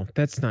like, no,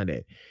 that's not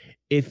it.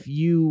 If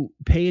you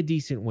pay a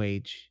decent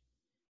wage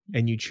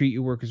and you treat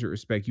your workers with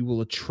respect, you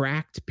will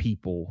attract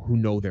people who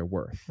know their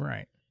worth.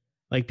 Right.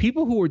 Like,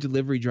 people who are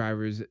delivery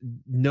drivers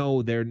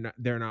know they're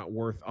not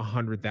worth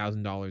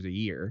 $100,000 a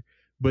year,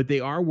 but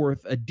they are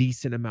worth a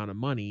decent amount of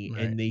money,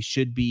 right. And they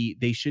should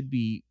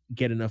be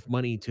get enough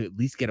money to at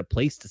least get a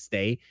place to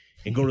stay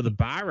and go to the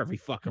bar every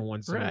fucking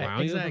once in a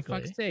while. Exactly.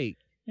 For fuck's sake.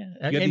 Yeah.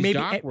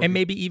 And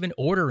maybe even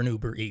order an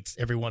Uber Eats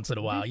every once in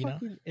a while,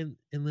 And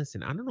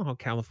listen, I don't know how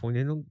I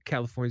know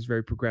California is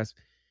very progressive.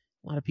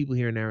 A lot of people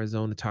here in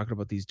Arizona talking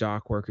about these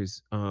dock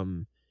workers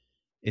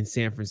in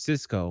San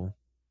Francisco,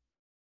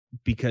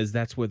 because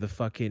that's where the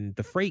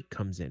freight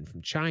comes in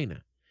from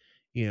China,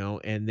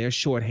 and they're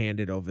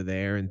shorthanded over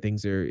there, and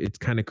it's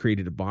kind of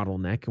created a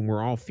bottleneck, and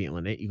we're all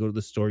feeling it. You go to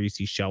the store, you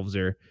see shelves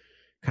are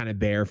kind of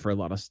bare for a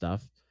lot of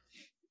stuff.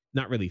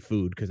 Not really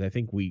food, because I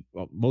think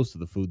most of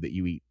the food that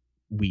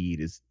we eat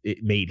is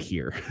made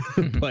here.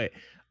 But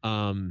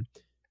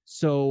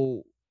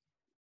so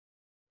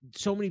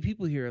many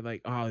people here are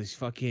like, "Oh, these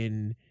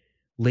fucking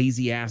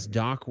lazy ass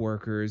dock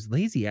workers."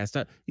 These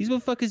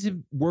motherfuckers have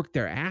worked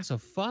their ass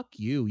off. Fuck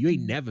you. You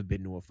ain't never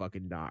been to a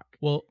fucking dock.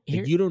 Well,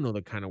 you don't know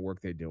the kind of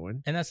work they're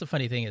doing. And that's the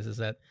funny thing is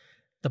that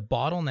the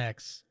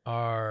bottlenecks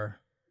are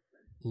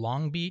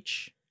Long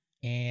Beach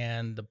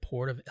and the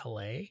port of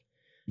LA.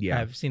 Yeah,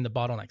 I've seen the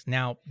bottlenecks.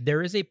 Now,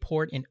 there is a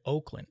port in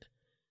Oakland.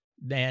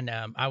 Then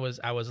I was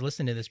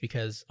listening to this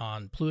because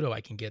on Pluto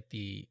I can get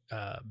the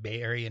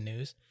Bay Area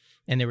news,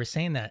 and they were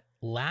saying that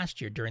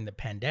last year during the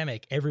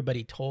pandemic,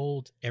 everybody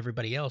told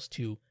everybody else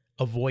to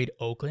avoid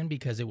Oakland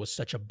because it was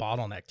such a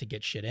bottleneck to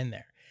get shit in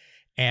there.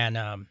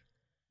 And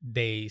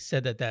they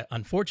said that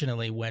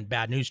unfortunately, when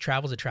bad news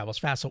travels, it travels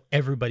fast. So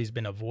everybody's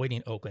been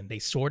avoiding Oakland. They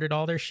sorted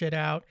all their shit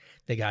out.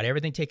 They got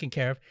everything taken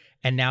care of.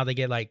 And now they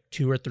get like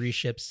 2 or 3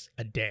 ships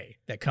a day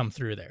that come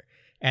through there.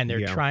 And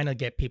they're trying to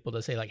get people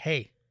to say like,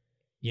 "Hey,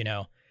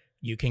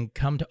 you can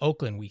come to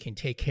Oakland. We can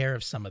take care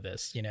of some of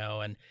this,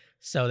 And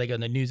so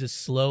the news is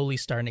slowly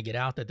starting to get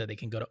out that they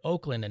can go to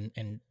Oakland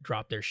and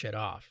drop their shit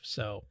off.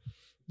 So,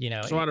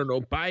 So I don't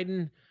know.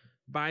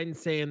 Biden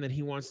saying that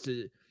he wants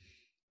to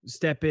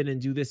step in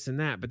and do this and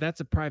that, but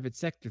that's a private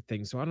sector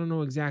thing. So I don't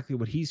know exactly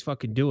what he's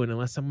fucking doing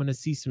unless I'm going to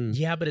see some.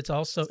 Yeah, but it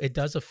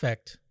does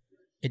affect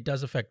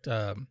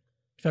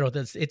federal.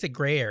 It's a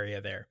gray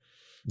area there.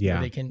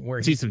 Yeah,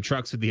 where see some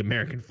trucks with the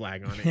American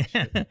flag on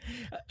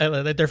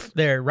it.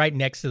 They're right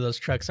next to those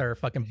trucks are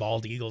fucking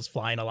bald eagles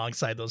flying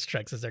alongside those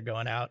trucks as they're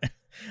going out.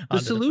 The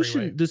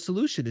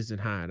solution isn't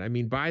hard. I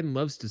mean, Biden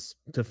loves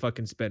to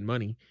fucking spend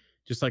money,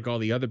 just like all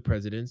the other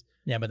presidents.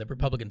 Yeah, but the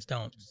Republicans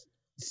don't.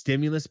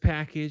 Stimulus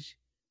package,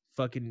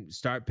 fucking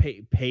start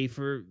pay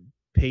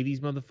these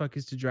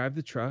motherfuckers to drive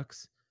the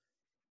trucks.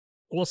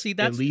 Well, see,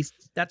 at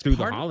least that's through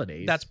part, the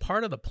holidays. That's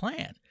part of the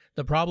plan.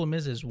 The problem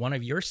is one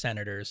of your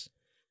senators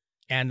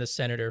and the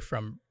senator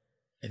from,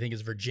 I think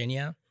it's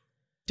Virginia,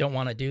 don't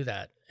want to do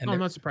that. And I'm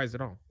not surprised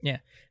at all. Yeah.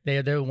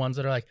 They're the ones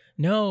that are like,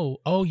 no,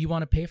 oh, you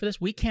want to pay for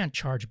this? We can't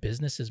charge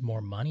businesses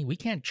more money. We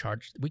can't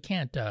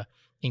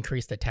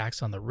increase the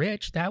tax on the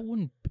rich. That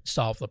wouldn't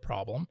solve the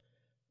problem.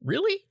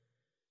 Really?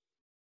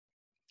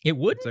 It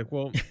wouldn't? It's like,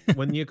 well,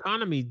 when the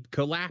economy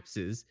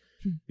collapses,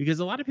 because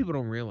a lot of people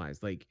don't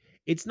realize, like,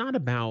 it's not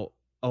about,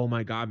 oh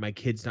my God, my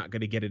kid's not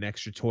going to get an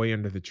extra toy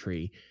under the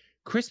tree.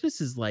 Christmas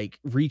is like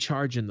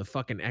recharging the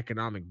fucking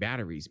economic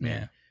batteries,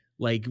 man. Yeah.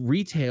 Like,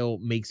 retail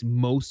makes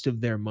most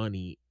of their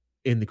money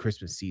in the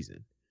Christmas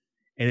season.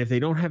 And if they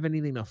don't have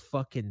anything to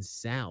fucking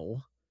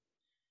sell,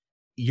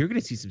 you're going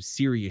to see some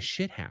serious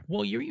shit happen.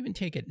 Well, you even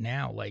take it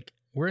now. Like,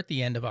 we're at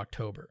the end of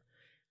October.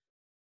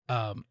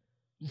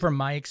 From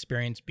my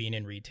experience being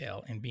in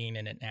retail and being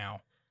in it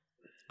now,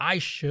 I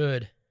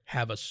should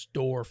have a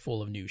store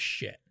full of new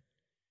shit.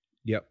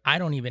 Yep. I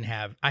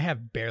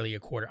have barely a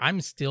quarter. I'm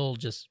still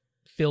just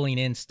filling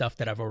in stuff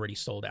that I've already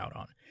sold out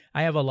on.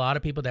 I have a lot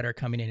of people that are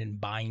coming in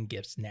and buying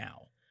gifts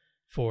now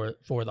for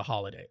the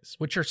holidays,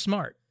 which are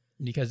smart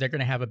because they're going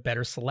to have a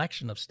better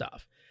selection of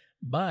stuff.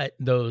 But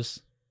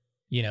those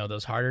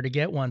harder to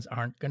get ones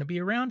aren't going to be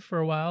around for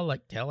a while.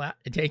 Like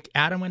take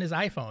Adam and his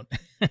iPhone,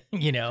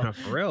 Not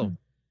for real.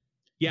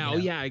 Yeah. Oh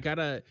yeah. I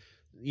gotta,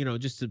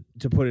 just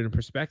to put it in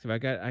perspective, I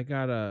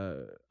got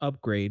a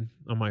upgrade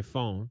on my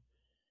phone,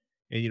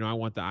 and I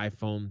want the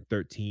iPhone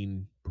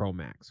 13 Pro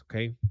Max.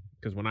 Okay.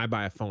 Because when I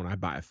buy a phone, I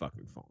buy a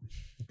fucking phone.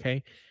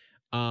 Okay.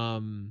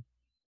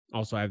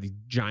 Also, I have these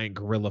giant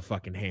gorilla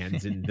fucking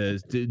hands, and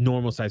the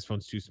normal size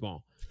phone's too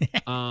small.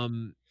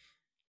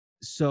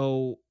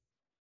 So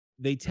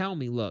they tell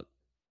me, look,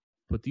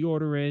 put the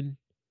order in.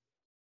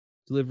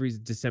 Delivery's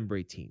December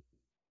 18th.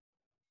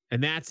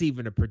 And that's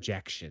even a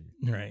projection.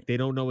 Right. They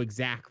don't know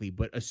exactly,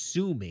 but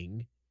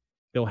assuming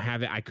they'll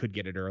have it, I could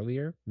get it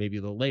earlier, maybe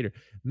a little later.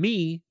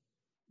 Me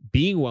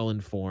being well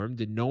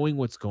informed and knowing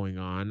what's going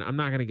on, I'm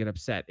not going to get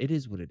upset. It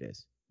is what it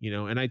is,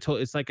 and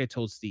it's like I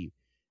told Steve,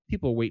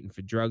 people are waiting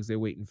for drugs. They're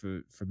waiting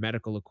for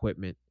medical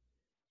equipment.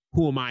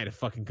 Who am I to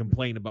fucking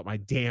complain about my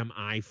damn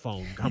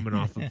iPhone coming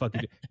off of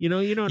fucking, you know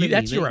what I mean?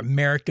 That's your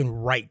American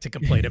right to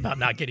complain about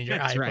not getting your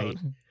That's iPhone. Right.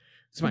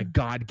 It's my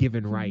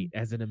God-given right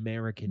as an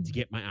American to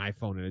get my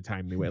iPhone in a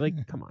timely way.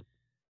 Like, come on.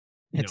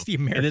 It's the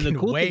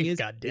American way,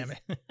 God damn it.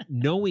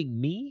 Knowing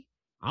me,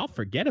 I'll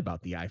forget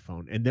about the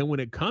iPhone. And then when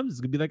it comes, it's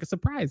going to be like a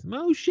surprise.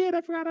 Oh, shit,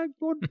 I forgot I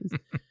ordered this.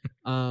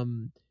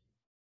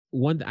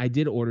 I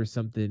did order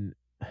something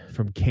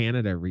from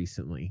Canada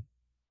recently,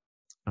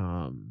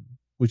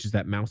 which is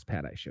that mouse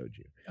pad I showed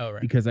you. Oh,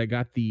 right. Because I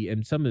got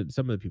and some of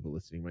the people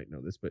listening might know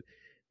this, but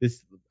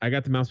I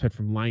got the mouse pad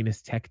from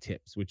Linus Tech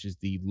Tips, which is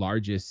the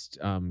largest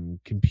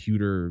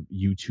computer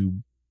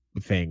YouTube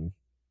thing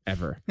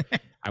ever.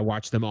 I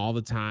watch them all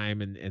the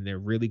time, and they're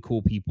really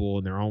cool people,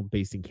 and they're all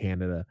based in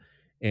Canada,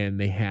 and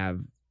they have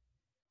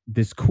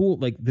this cool,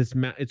 like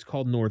it's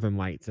called Northern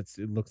Lights.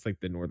 It looks like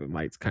the Northern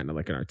Lights, kind of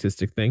like an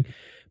artistic thing,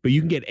 but you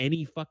can get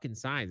any fucking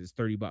size. It's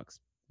 $30,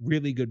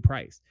 really good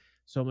price.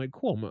 So I'm like,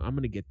 cool, I'm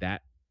gonna get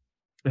that.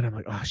 And I'm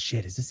like, oh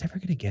shit, is this ever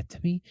gonna get to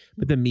me?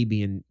 But then me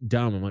being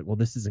dumb, I'm like, well,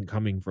 this isn't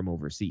coming from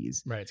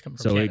overseas, right? It's coming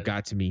from so Canada. It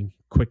got to me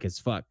quick as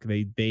fuck.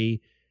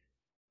 They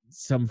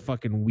some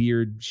fucking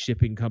weird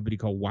shipping company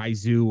called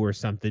Wazoo or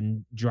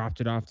something dropped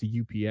it off to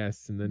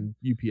UPS, and then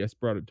UPS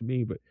brought it to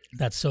me. But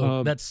that's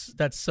so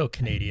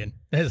Canadian.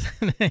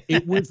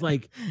 It was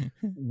like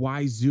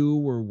Wazoo,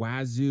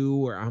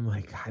 or I'm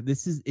like, God,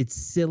 it's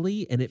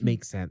silly and it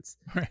makes sense.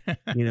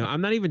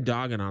 I'm not even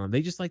dogging on them.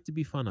 They just like to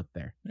be fun up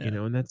there,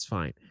 and that's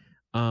fine.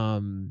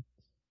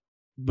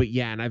 But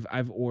yeah, and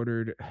I've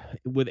ordered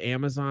with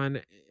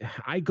Amazon.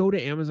 I go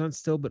to Amazon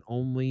still, but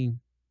only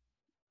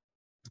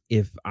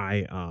if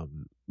I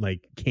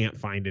can't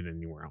find it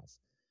anywhere else.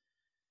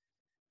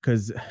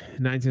 Because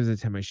 9 times out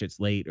of 10 my shit's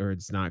late, or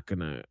it's not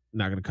gonna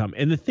come.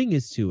 And the thing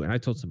is too, and I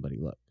told somebody,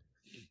 look,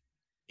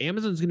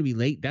 Amazon's gonna be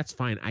late. That's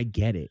fine. I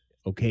get it.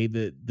 Okay,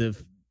 the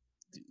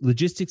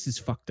logistics is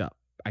fucked up.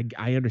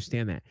 I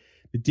understand that.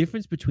 The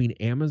difference between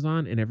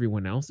Amazon and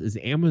everyone else is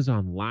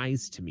Amazon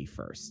lies to me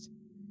first.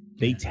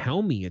 They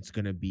tell me it's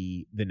going to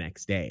be the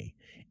next day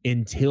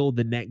until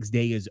the next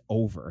day is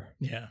over.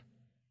 Yeah.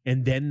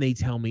 And then they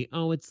tell me,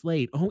 oh, it's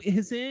late. Oh,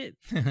 is it?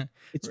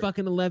 It's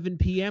fucking 11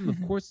 p.m. Of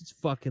course it's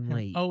fucking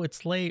late. Oh,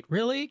 it's late.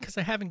 Really? Because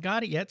I haven't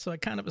got it yet, so I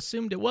kind of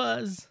assumed it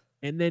was.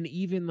 And then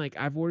even like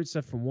I've ordered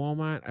stuff from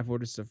Walmart. I've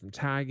ordered stuff from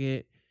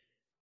Target.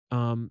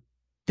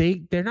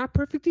 They're not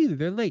perfect either.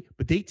 They're late,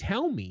 but they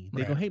tell me,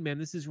 they go, hey man,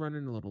 this is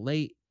running a little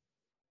late,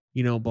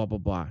 blah, blah,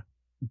 blah.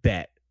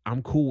 Bet.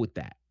 I'm cool with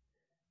that.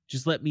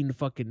 Just let me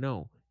fucking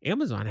know.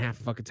 Amazon half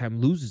the fucking time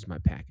loses my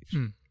package.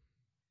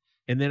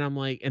 And then I'm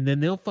like, and then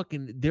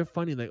they're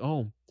funny. Like,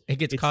 oh, it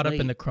gets caught up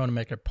in the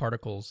chronometric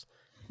particles.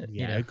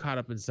 Yeah. It caught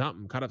up in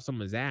something, caught up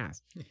someone's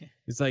ass.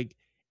 It's like,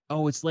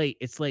 oh, it's late,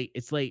 it's late,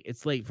 it's late,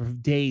 it's late for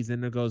days,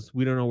 and it goes,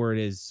 we don't know where it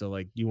is, so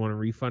like, you want a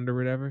refund or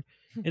whatever?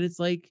 And it's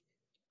like,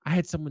 I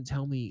had someone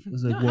tell me, it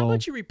was like, No, how well,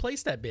 about you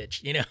replace that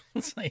bitch? You know,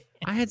 it's like,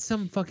 I had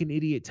some fucking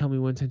idiot tell me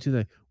one time too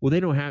that, well, they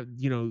don't have,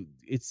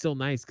 it's still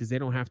nice because they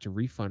don't have to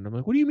refund. I'm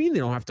like, what do you mean they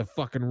don't have to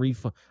fucking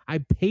refund? I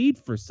paid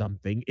for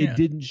something, it Yeah.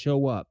 didn't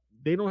show up.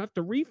 They don't have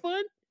to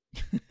refund?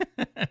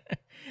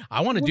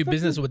 I want to What do fucking-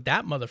 business with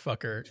that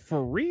motherfucker.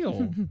 For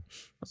real. I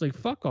was like,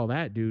 fuck all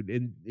that, dude.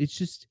 And it's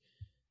just,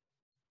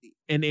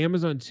 and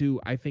Amazon too,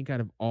 I think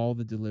out of all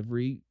the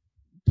delivery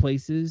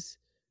places,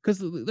 because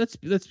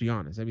let's be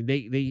honest, I mean,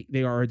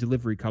 they are a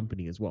delivery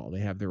company as well. They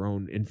have their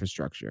own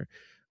infrastructure.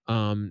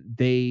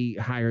 They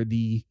hire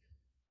the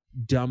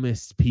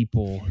dumbest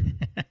people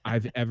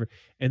I've ever,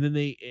 and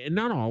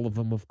not all of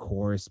them, of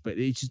course, but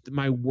it's just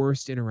my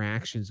worst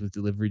interactions with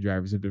delivery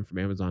drivers have been from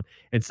Amazon.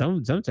 And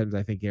sometimes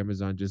I think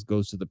Amazon just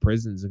goes to the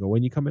prisons and go,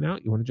 when you coming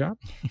out, you want a job?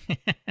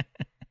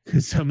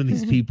 Because some of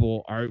these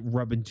people are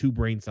rubbing two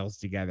brain cells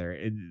together,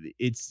 and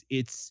it's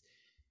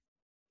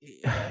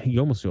you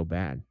almost feel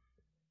bad.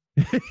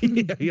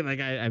 You're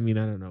like, I mean,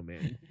 I don't know,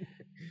 man.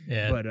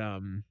 Yeah. But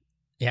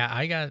yeah,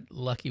 I got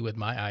lucky with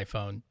my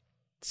iPhone.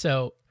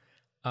 So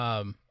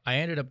I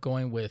ended up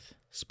going with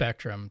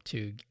Spectrum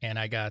and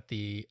I got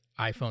the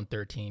iPhone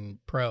 13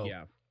 Pro.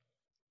 yeah.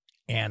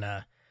 And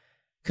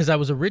because I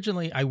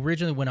originally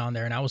went on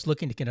there and I was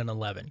looking to get an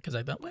 11 because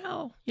I thought,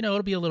 well,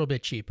 it'll be a little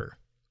bit cheaper.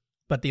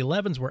 But the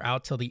 11s were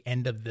out till the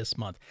end of this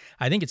month.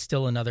 I think it's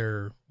still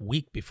another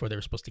week before they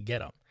were supposed to get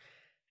them.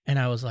 And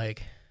I was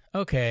like,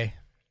 okay,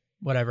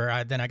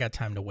 whatever. Then I got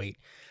time to wait.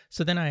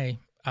 So then I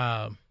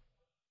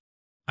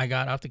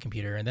got off the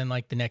computer, and then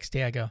like the next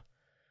day I go,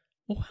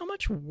 well, how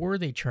much were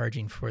they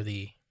charging for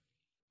the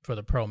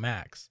Pro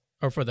Max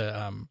or for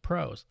the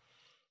Pros?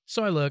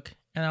 So I look,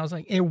 and I was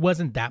like, it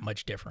wasn't that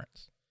much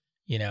difference,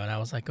 and I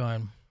was like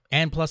going,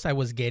 and plus I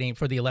was getting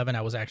for the 11,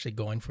 I was actually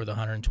going for the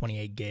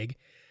 128 gig.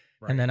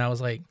 Right. And then I was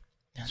like,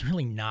 there's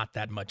really not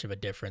that much of a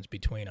difference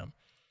between them.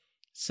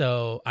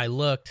 So I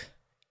looked,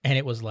 and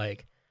it was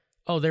like,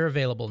 oh, they're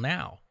available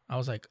now. I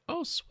was like,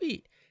 oh,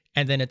 sweet.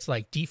 And then it's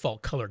like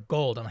default color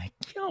gold. I'm like,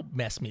 don't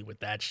mess me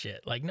with that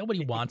shit. Like,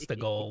 nobody wants the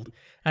gold.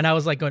 And I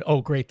was like going,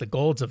 oh, great, the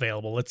gold's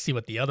available. Let's see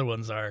what the other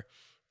ones are.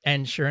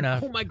 And sure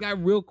enough. Oh my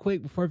God, real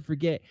quick before I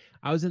forget,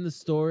 I was in the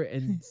store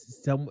and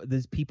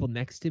there's people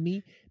next to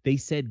me. They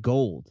said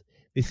gold.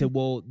 They said,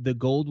 well, the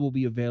gold will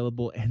be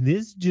available. And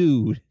this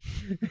dude,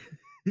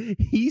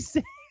 he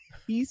said,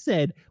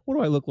 what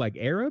do I look like,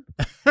 Arab?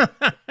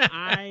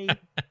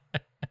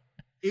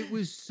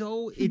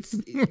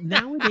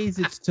 Nowadays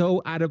it's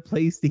so out of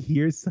place to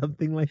hear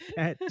something like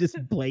that, just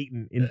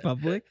blatant in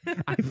public.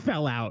 I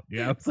fell out.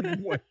 I was like,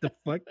 what the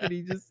fuck did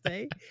he just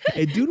say?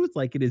 And dude was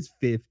like in his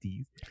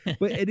 50s. And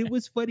it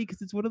was funny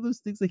because it's one of those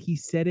things that he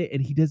said it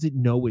and he doesn't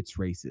know it's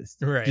racist.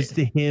 Right. Just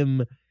to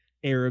him,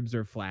 Arabs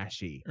are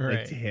flashy. Right.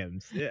 Like to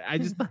him. I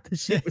just thought the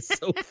shit was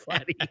so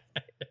funny.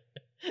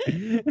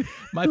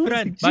 My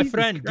friend,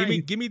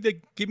 give me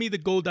the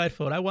gold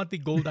iPhone. I want the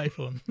gold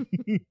iPhone.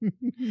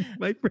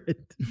 My friend.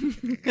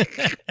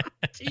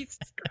 Jesus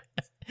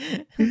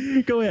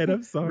Christ. Go ahead.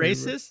 I'm sorry.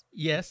 Racist?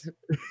 Yes.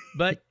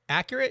 But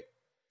accurate?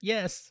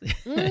 Yes.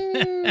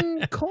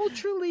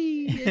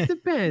 Culturally, it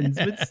depends,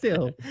 but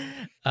still.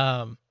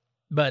 So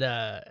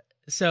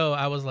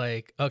I was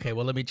like, okay,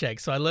 well, let me check.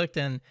 So I looked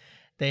and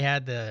they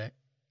had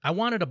I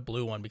wanted a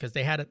blue one because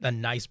they had a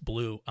nice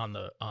blue on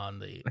the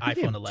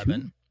iPhone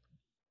 11.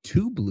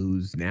 Two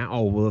blues now.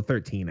 Oh, well, the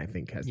 13 I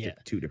think has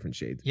two different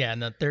shades. Yeah,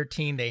 and the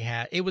 13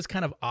 it was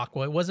kind of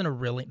aqua. It wasn't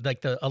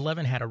the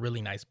 11 had a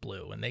really nice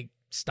blue, and they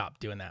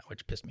stopped doing that,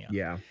 which pissed me off.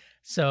 Yeah.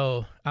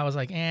 So I was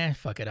like,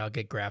 fuck it, I'll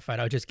get graphite.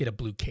 I'll just get a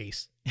blue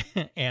case.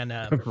 And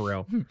for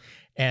real.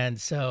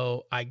 And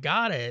so I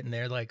got it, and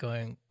they're like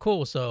going,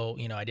 cool. So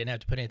I didn't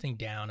have to put anything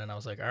down, and I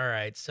was like, all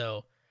right.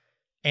 So,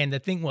 and the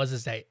thing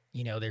is that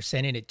they're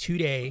sending it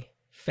 2-day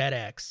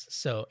FedEx.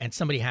 So, and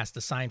somebody has to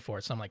sign for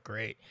it. So I'm like,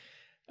 great.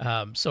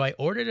 So I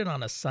ordered it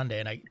on a Sunday,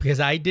 and because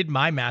I did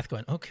my math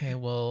going, okay,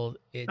 well,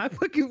 I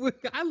fucking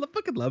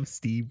love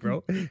Steve,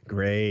 bro.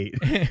 Great.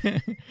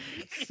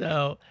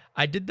 So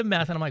I did the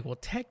math, and I'm like, well,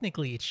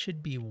 technically it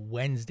should be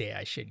Wednesday.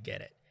 I should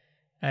get it.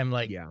 I'm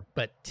like, yeah,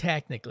 but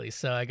technically.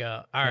 So I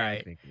go, all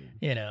right,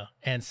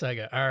 and so I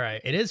go, all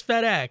right, it is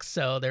FedEx.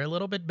 So they're a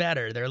little bit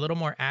better. They're a little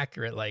more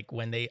accurate. Like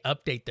when they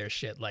update their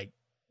shit, like,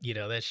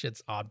 that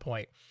shit's on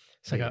point.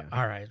 So I go,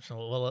 all right,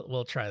 so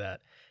we'll try that.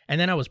 And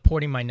then I was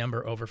porting my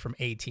number over from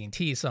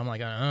AT&T. So I'm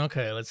like,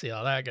 okay, let's see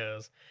how that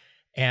goes.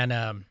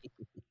 And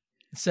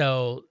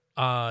so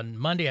on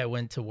Monday I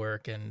went to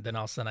work, and then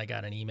all of a sudden I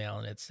got an email,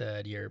 and it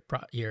said, your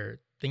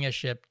thing is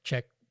shipped,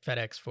 check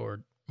FedEx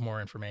for more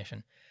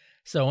information.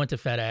 So I went to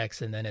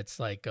FedEx, and then it's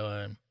like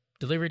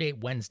delivery date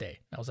Wednesday.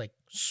 I was like,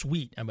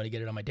 sweet, I'm going to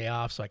get it on my day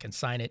off so I can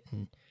sign it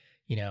and,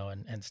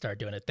 and start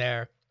doing it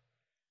there.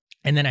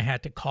 And then I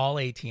had to call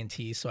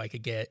AT&T so I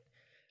could get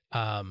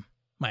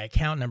my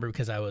account number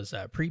because I was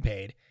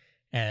prepaid,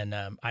 and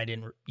I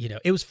didn't.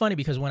 It was funny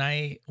because when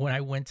I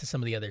went to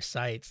some of the other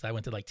sites, I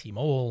went to like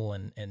T-Mobile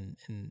and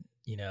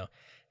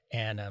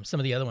And some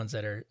of the other ones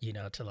that are,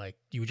 to like,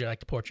 would you like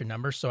to port your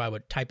number? So I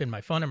would type in my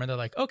phone number and they're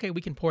like, okay,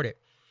 we can port it.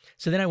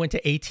 So then I went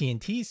to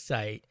AT&T's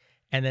site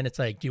and then it's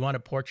like, do you want to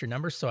port your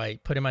number? So I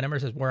put in my number,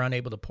 it says, we're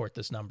unable to port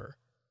this number.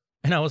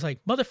 And I was like,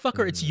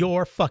 motherfucker, it's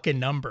your fucking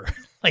number.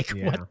 Like,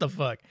 what the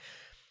fuck?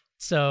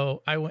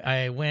 So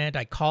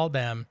I called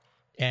them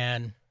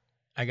and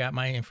I got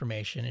my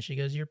information and she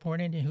goes, you're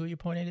porting it? Who are you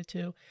porting it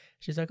to?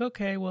 She's like,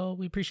 okay, well,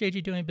 we appreciate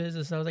you doing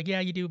business. I was like,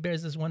 yeah, you do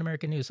business, One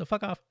American News. So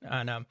fuck off.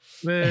 And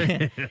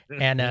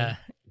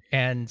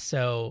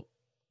so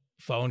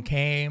phone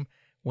came,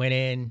 went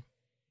in,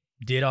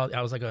 did all,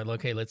 I was like,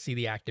 okay, let's see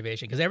the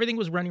activation. Cause everything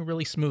was running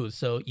really smooth.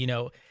 So,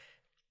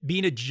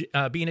 being a Gen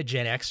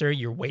Xer,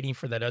 you're waiting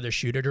for that other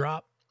shoe to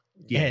drop.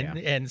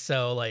 And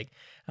so like,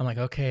 I'm like,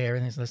 okay,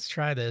 let's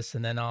try this.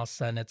 And then all of a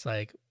sudden it's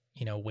like,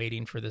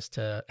 waiting for this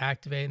to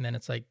activate. And then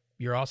it's like,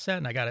 you're all set.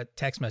 And I got a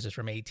text message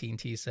from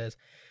AT&T says,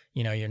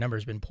 your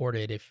number's been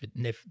ported. If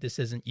this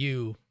isn't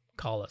you,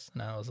 call us.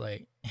 And I was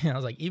like,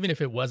 even if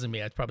it wasn't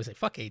me, I'd probably say,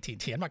 fuck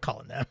AT&T. I'm not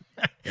calling them.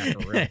 Yeah,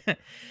 for real.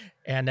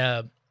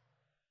 And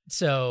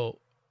so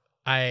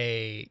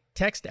I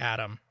text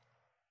Adam,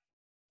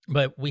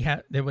 but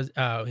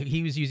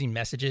he was using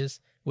Messages,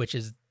 which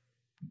is,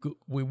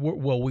 we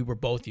were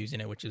both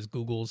using it, which is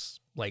Google's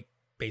like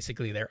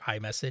basically their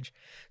iMessage.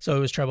 So it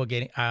was trouble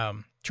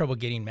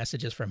getting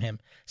messages from him.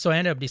 So I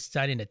ended up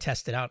deciding to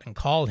test it out and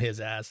call his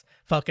ass,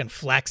 fucking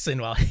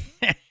flexing while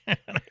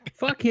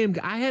fuck him.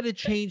 I had to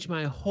change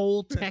my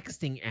whole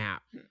texting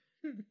app.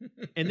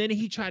 And then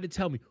he tried to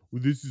tell me,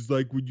 well, this is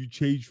like when you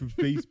change from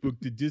Facebook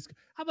to Discord.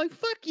 I'm like,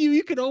 fuck you.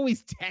 You can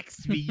always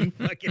text me, you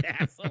fucking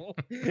asshole.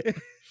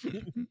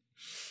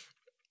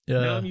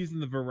 Now I'm using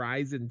the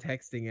Verizon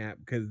texting app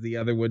because the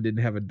other one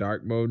didn't have a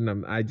dark mode,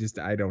 and I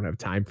don't have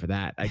time for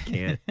that. I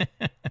can't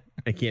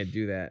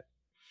do that.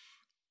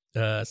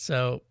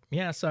 So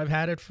I've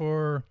had it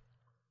for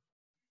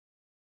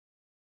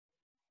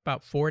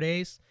about 4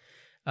 days.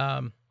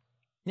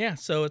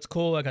 So it's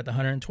cool. I got the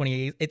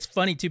 128. It's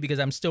funny too because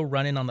I'm still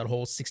running on that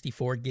whole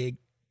 64 gig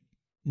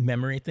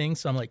memory thing.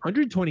 So I'm like,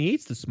 128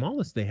 is the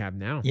smallest they have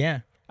now. Yeah,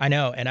 I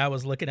know. And I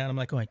was looking at it, I'm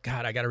like, oh my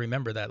God, I got to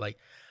remember that. Like,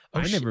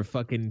 I never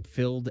fucking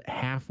filled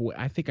halfway.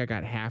 I think I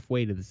got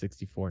halfway to the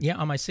 64. Yeah,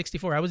 on my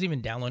 64, I was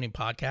even downloading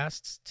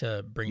podcasts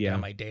to bring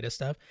down my data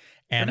stuff.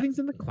 And everything's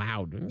in the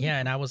cloud. Yeah,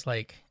 and I was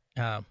like,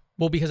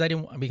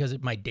 because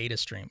my data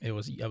stream, I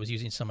was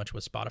using so much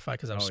with Spotify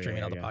because I was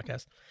streaming all the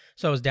podcasts.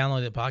 So I was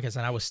downloading the podcast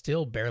and I was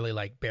still burly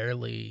like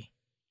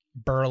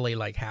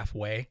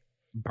halfway.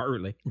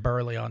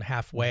 Burly on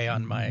halfway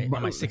on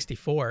my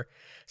 64.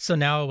 So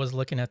now I was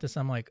looking at this,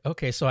 I'm like,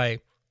 okay, so I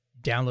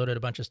downloaded a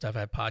bunch of stuff.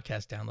 I had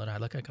podcasts downloaded. I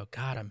look, I go,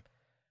 God,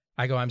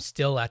 I'm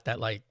still at that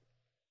like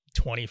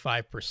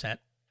 25%,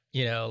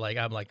 like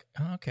I'm like,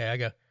 oh, okay. I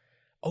go,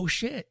 oh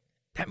shit.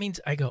 That means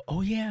I go,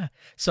 oh yeah.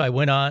 So I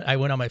went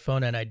on my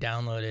phone and I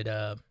downloaded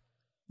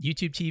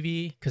YouTube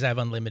TV because I have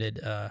unlimited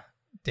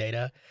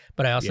data,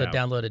 but I also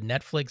downloaded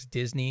Netflix,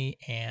 Disney,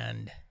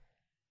 and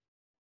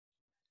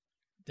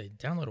they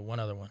downloaded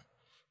one other one.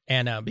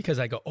 And because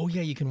I go, oh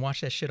yeah, you can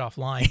watch that shit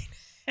offline.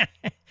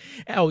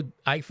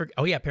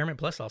 Paramount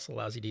Plus also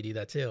allows you to do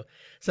that too.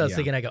 So I was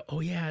thinking, I go,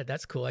 oh yeah,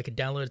 that's cool. I could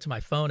download it to my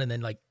phone, and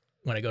then like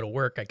when I go to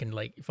work, I can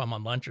like if I'm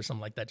on lunch or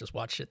something like that, just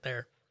watch it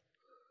there.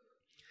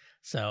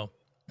 So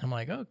I'm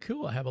like, oh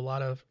cool. I have a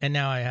lot of, and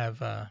now I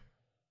have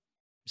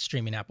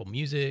streaming Apple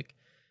Music,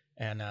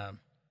 and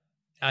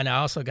I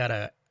also got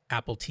a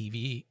Apple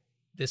TV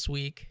this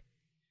week.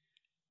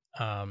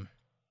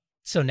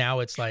 So now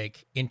it's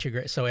like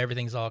integrate. So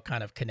everything's all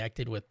kind of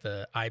connected with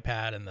the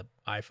iPad and the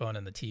iPhone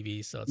and the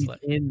TV. So it's like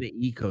in the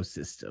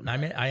ecosystem.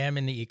 I am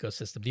in the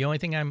ecosystem. The only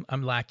thing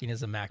I'm lacking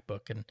is a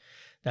MacBook, and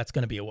that's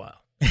going to be a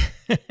while.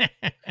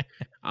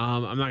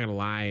 I'm not gonna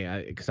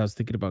lie, because I was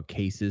thinking about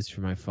cases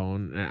for my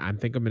phone. I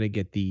think I'm gonna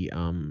get the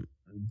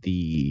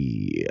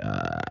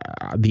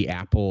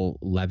Apple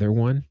leather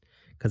one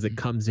because it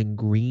comes in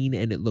green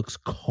and it looks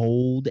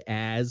cold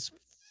as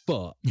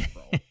fuck,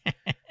 bro.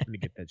 I'm gonna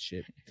get that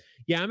shit.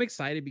 Yeah, I'm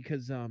excited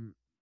because I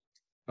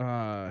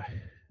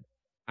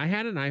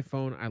had an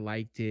iPhone. I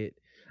liked it.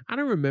 I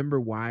don't remember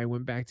why I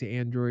went back to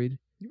Android.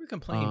 You were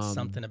complaining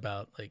something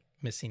about like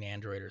missing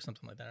Android or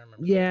something like that. I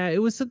remember. Yeah, it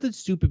was something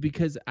stupid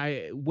because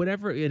and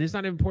it's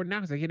not important now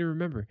because I can't even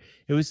remember.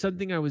 It was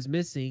something I was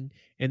missing,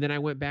 and then I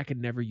went back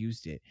and never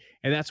used it.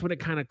 And that's when it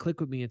kind of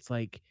clicked with me. It's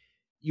like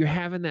you're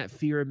having that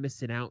fear of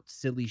missing out,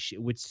 silly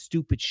shit, with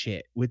stupid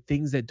shit, with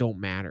things that don't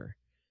matter,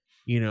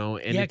 And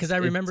yeah, because I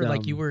remember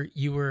like you were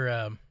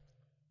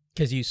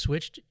because you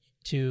switched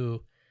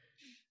to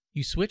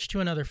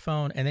another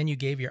phone, and then you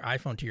gave your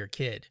iPhone to your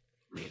kid.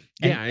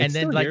 And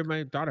then like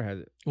my daughter has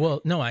it.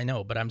 Well, no, I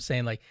know, but I'm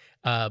saying like,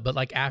 but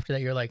like after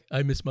that, you're like,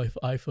 I miss my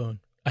iPhone.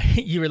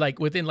 You were like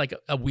within like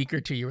a week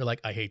or two, you were like,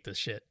 I hate this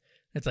shit.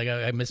 It's like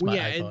I miss my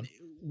iPhone.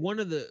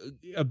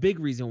 A big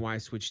reason why I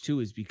switched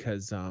too is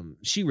because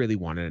she really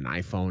wanted an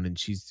iPhone, and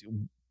she's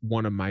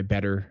one of my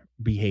better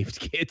behaved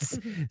kids,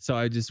 so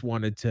I just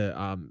wanted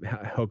to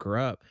hook her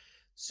up.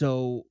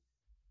 So,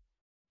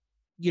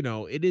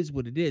 it is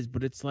what it is,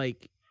 but it's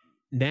like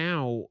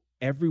now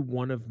every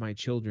one of my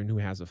children who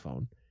has a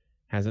phone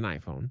has an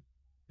iPhone.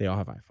 They all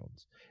have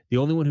iPhones. The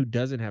only one who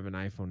doesn't have an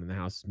iPhone in the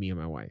house is me and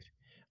my wife.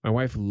 My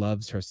wife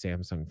loves her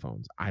Samsung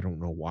phones. I don't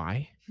know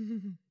why.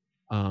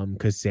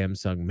 Because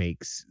Samsung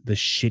makes the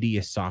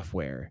shittiest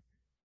software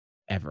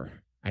ever.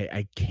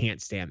 I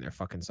can't stand their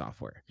fucking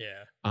software.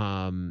 Yeah.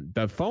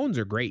 The phones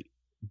are great,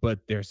 but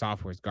their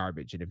software is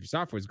garbage. And if your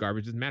software is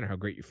garbage, it doesn't matter how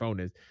great your phone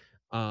is.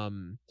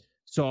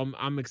 So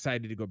I'm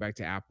excited to go back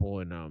to Apple,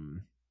 and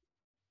I'm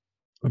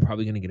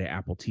probably gonna get an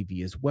Apple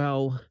TV as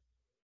well.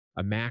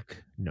 A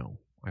Mac? No,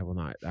 I will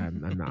not. I'm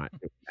not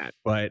doing that.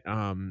 But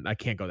I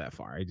can't go that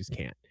far. I just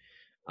can't.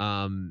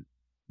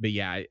 But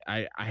yeah,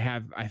 I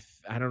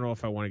don't know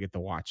if I want to get the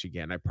watch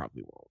again. I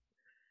probably won't.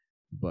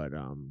 But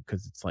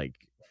because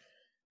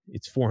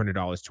it's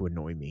 $400 to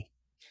annoy me.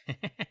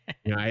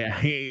 You know,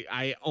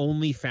 I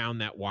only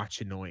found that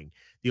watch annoying.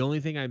 The only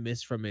thing I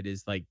miss from it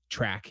is like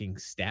tracking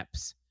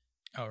steps.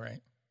 Oh,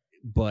 right.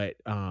 But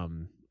I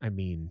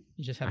mean,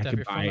 you just have to have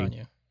your phone on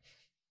you.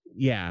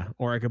 Yeah,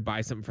 or I could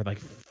buy something for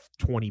like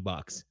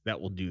 $20 that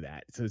will do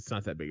that. So it's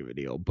not that big of a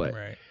deal. But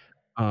right.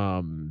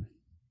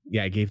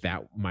 Yeah, I gave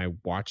my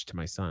watch to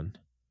my son,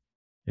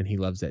 and he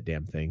loves that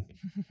damn thing.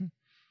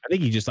 I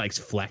think he just likes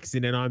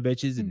flexing it on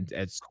bitches and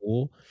at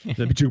school. Let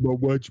me check my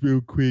watch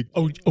real quick.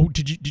 Oh!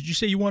 Did you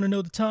say you want to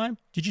know the time?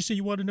 Did you say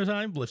you want to know the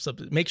time? Lifts up.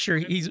 Make sure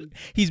he's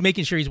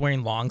making sure he's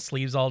wearing long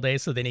sleeves all day,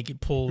 so then he can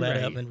pull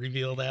that up and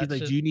reveal that. He's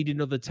like, do you need to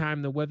know the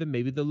time, the weather,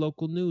 maybe the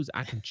local news?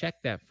 I can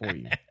check that for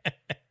you.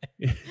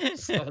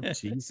 Oh,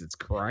 Jesus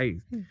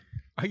Christ!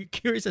 Are you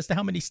curious as to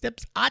how many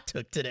steps I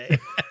took today?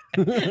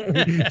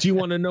 Do you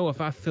want to know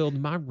if I filled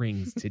my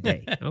rings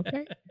today?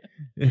 Okay.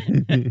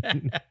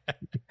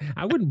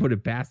 I wouldn't put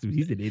it past him.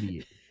 He's an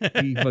idiot.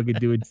 He fucking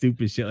doing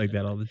stupid shit like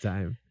that all the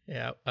time.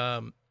 Yeah.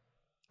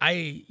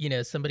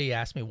 Somebody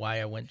asked me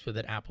why I went with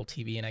an Apple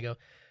TV, and I go,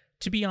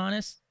 to be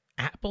honest,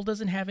 Apple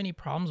doesn't have any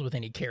problems with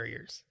any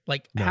carriers.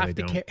 Like half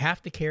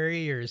the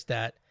carriers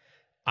that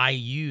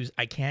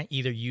I can't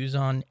either use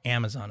on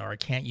Amazon, or I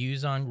can't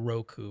use on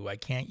Roku. I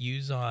can't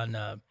use on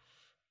the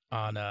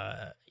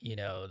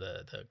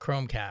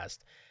Chromecast.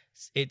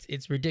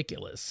 It's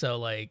ridiculous. So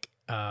like,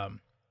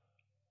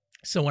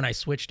 so when I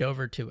switched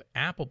over to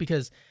Apple,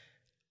 because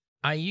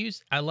I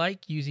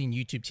like using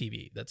YouTube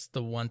TV. That's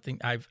the one thing.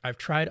 I've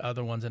tried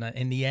other ones, and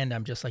in the end,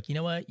 I'm just like, you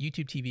know what?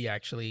 YouTube TV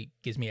actually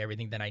gives me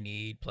everything that I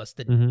need, plus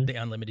the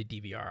unlimited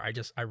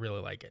DVR. I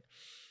really like it.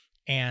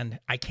 And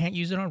I can't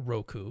use it on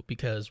Roku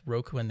because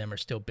Roku and them are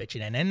still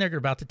bitching. And then they're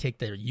about to take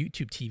their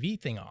YouTube TV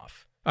thing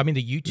off. I mean,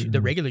 the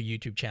regular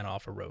YouTube channel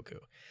off of Roku.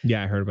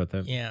 Yeah, I heard about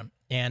that. Yeah.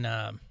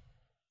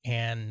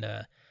 And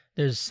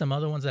there's some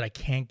other ones that I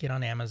can't get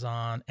on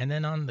Amazon. And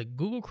then on the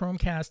Google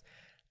Chromecast,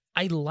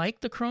 I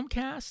like the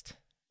Chromecast.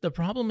 The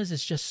problem is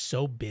it's just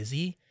so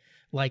busy.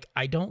 Like,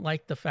 I don't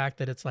like the fact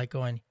that it's like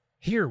going,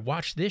 here,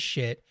 watch this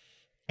shit.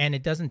 And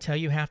it doesn't tell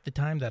you half the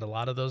time that a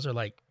lot of those are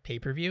like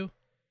pay-per-view.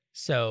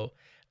 So,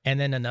 and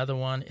then another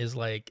one is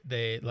like,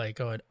 they like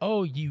going,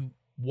 oh, you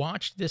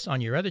watched this on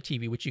your other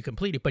TV, which you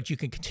completed, but you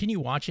can continue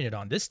watching it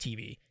on this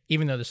TV,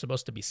 even though they're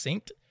supposed to be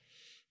synced.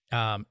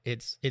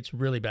 It's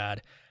really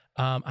bad.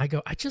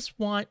 I just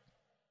want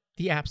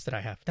the apps that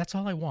I have. That's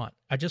all I want.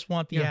 I just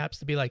want the apps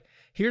to be like,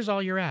 here's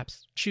all your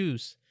apps,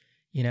 choose,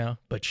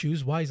 but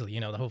choose wisely,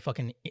 the whole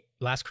fucking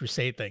Last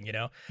Crusade thing,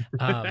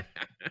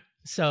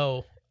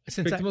 so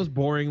since it's the most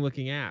boring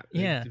looking app.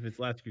 Yeah. If it's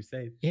Last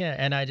Crusade. Yeah.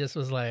 And I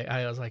was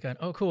like,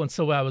 oh, cool. And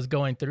so I was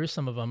going through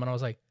some of them and I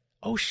was like,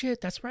 oh shit,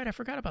 that's right. I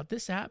forgot about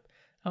this app.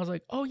 I was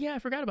like, oh yeah, I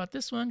forgot about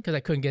this one. Cause I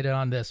couldn't get it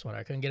on this one.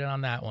 I couldn't get it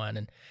on that one.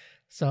 And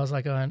so I was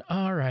like going,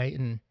 all right.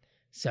 And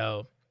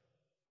so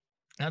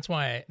that's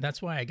why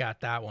I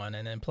got that one.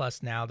 And then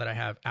plus now that I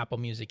have Apple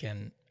Music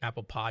and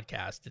Apple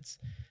Podcast, it's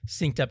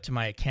synced up to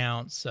my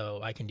account.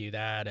 So I can do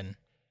that. And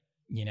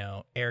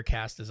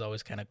Aircast is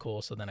always kind of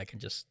cool. So then I can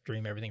just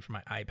stream everything from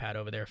my iPad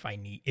over there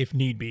if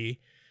need be.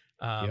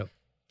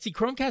 See,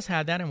 Chromecast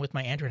had that, and with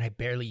my Android, I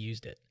barely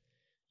used it.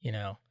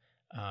 I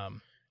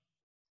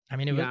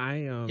mean,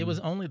 it was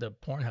only the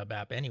Pornhub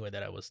app anyway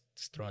that I was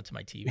throwing to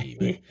my TV.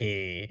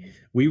 But...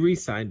 we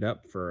re-signed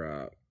up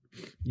for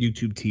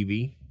YouTube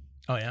TV.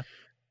 Oh yeah,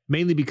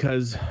 mainly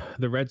because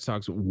the Red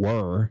Sox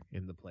were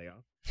in the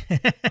playoffs.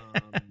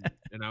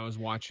 And I was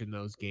watching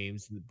those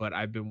games, but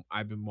I've been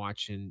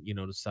watching,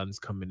 the Suns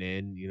coming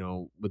in,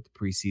 with the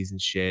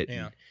preseason shit.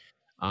 Yeah.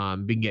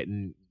 And, been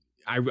getting,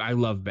 I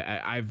love,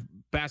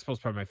 basketball's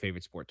probably my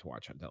favorite sport to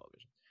watch on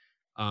television.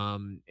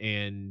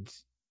 And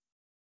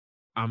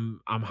I'm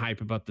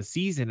hype about the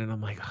season, and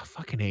I'm like, oh,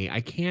 fucking A,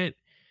 I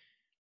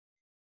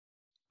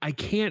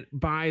can't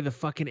buy the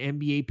fucking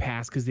NBA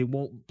pass because they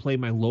won't play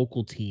my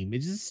local team.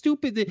 It's just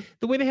stupid.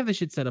 The way they have the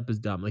shit set up is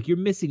dumb. Like, you're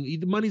missing,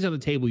 the money's on the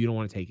table. You don't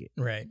want to take it.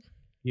 Right.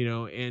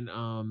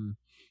 And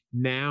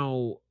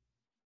now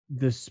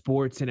the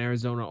sports in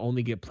Arizona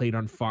only get played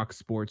on Fox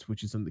Sports,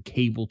 which is on the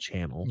cable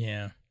channel.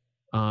 Yeah.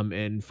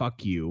 And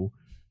fuck you.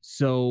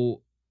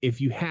 So if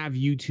you have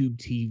YouTube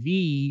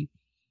TV,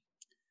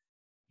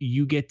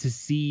 you get to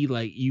see,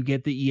 like, you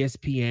get the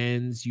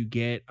ESPNs, you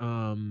get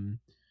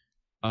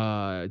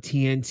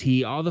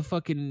TNT, all the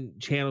fucking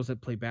channels that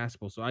play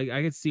basketball. So I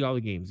get to see all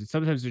the games. And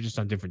sometimes they're just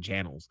on different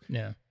channels.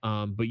 Yeah.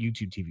 But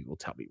YouTube TV will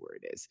tell me where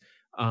it is.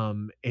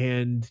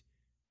 And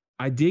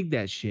I dig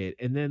that shit.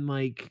 And then,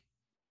 like,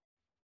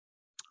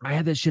 I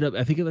had that shit up.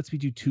 I think it lets me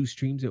do 2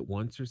 streams at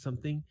once or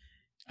something.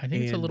 I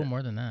think it's a little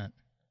more than that.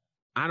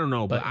 I don't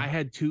know, but I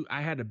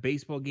had a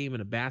baseball game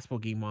and a basketball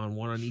game on,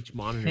 one on each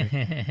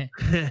monitor.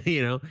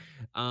 You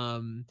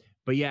know?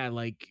 But yeah,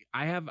 like,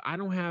 I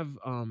don't have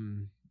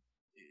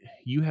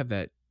you have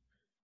that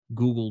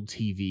Google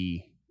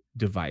TV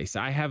device.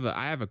 I have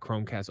a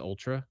Chromecast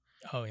Ultra.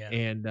 Oh yeah.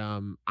 And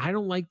I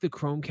don't like the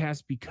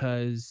Chromecast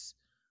because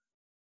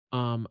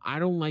I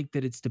don't like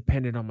that it's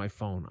dependent on my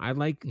phone. I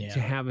like to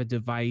have a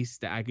device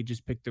that I could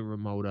just pick the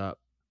remote up.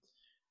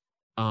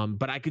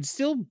 But I could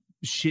still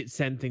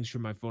send things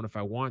from my phone if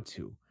I want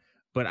to.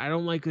 But I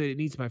don't like that it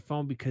needs my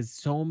phone because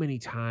so many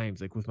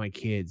times, like with my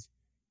kids,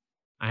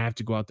 I have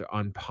to go out there,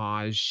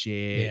 unpause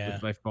shit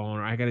with my phone,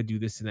 or I got to do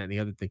this and that and the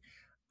other thing.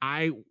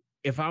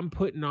 If I'm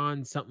putting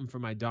on something for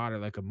my daughter,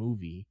 like a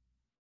movie,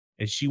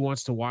 and she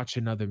wants to watch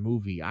another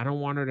movie, I don't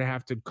want her to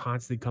have to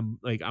constantly come,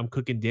 like, I'm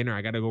cooking dinner,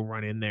 I got to go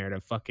run in there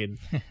to fucking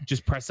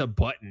just press a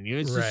button. You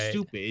know, it's just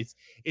stupid.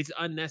 It's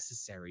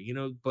unnecessary, you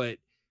know. But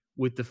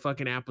with the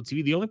fucking Apple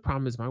TV, the only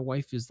problem is my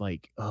wife is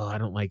like, oh, I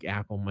don't like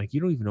Apple. I'm like, you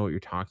don't even know what you're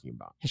talking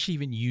about. Has she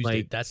even used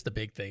it? That's the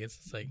big thing. It's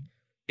just like,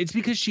 it's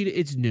because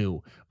it's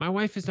new. My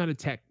wife is not a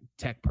tech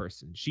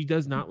person. She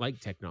does not like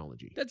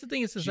technology. That's the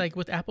thing. It's just like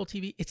with Apple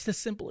TV, it's the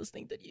simplest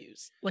thing to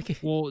use. Like,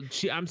 well,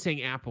 I'm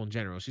saying Apple in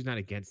general. She's not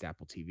against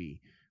Apple TV,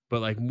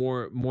 but like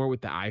more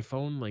with the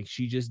iPhone, like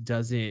she just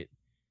doesn't.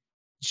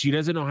 She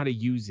doesn't know how to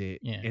use it,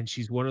 and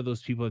she's one of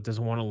those people that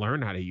doesn't want to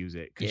learn how to use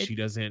it because she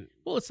doesn't.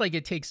 Well, it's like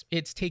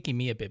it's taking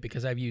me a bit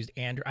because I've used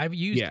Android. I've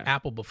used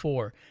Apple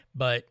before,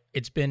 but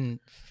it's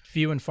been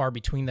few and far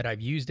between that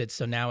I've used it.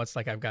 So now it's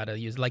like I've got to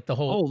use like the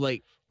whole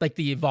like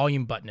the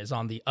volume button is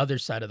on the other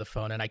side of the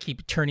phone, and I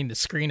keep turning the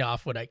screen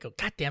off when I go,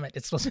 God damn it!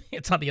 It's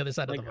on the other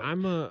side of the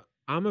phone.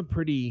 I'm a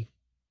pretty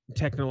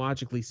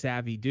technologically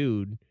savvy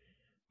dude.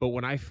 But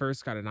when I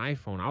first got an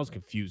iPhone, I was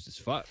confused as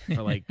fuck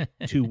for like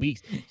 2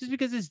 weeks, just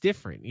because it's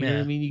different. You know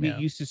what I mean? You get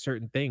used to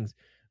certain things.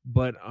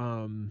 But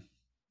I'm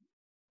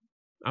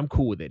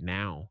cool with it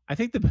now. I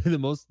think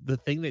the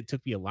thing that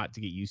took me a lot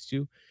to get used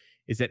to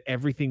is that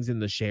everything's in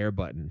the share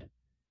button.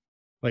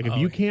 Like if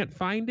you can't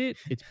find it,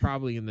 it's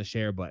probably in the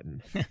share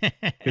button.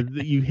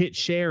 You hit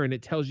share and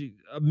it tells you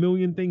a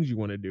million things you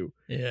want to do.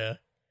 Yeah.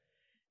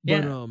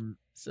 But,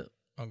 so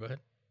go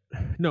ahead.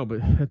 No, but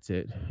that's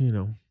it. You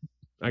know.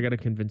 I got to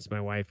convince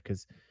my wife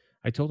because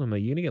I told him,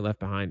 like, you're going to get left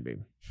behind, babe.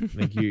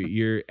 Like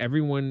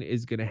everyone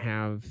is going to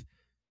have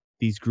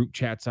these group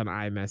chats on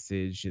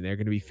iMessage and they're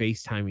going to be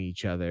FaceTiming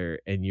each other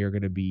and you're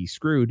going to be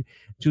screwed.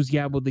 She goes,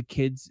 yeah, well, the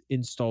kids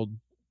installed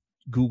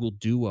Google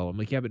Duo. I'm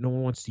like, yeah, but no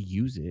one wants to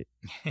use it.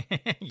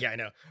 Yeah, I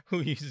know.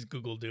 Who uses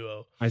Google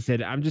Duo? I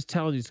said, I'm just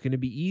telling you, it's going to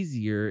be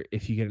easier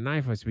if you get an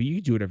iPhone. I said, but you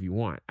can do whatever you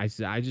want. I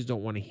said, I just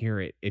don't want to hear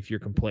it if you're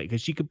complaining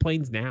because she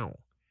complains now.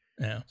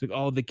 Yeah. It's like,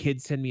 oh, the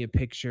kids send me a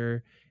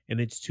picture and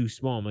it's too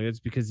small. I'm like,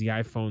 that's because the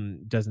iPhone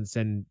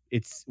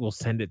will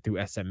send it through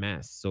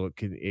SMS. So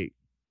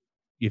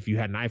if you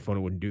had an iPhone,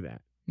 it wouldn't do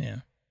that. Yeah.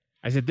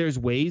 I said, there's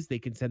ways they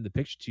can send the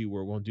picture to you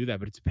where it won't do that,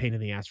 but it's a pain in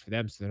the ass for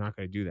them. So they're not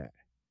going to do that.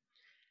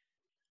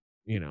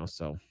 You know,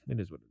 so it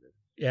is what it is.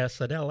 Yeah.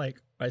 So now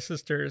like my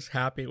sister is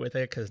happy with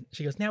it because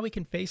she goes, now we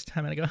can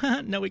FaceTime. And I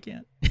go, no, we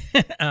can't.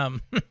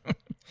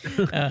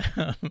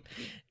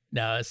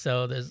 No.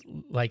 So there's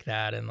like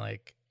that. And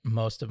like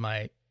most of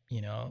my,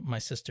 my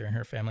sister and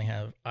her family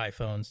have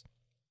iPhones,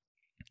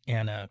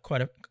 and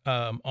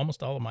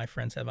almost all of my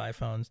friends have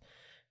iPhones.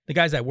 The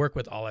guys I work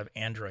with all have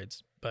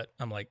Androids, but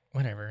I'm like,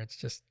 whatever. It's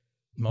just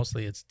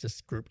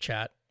group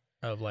chat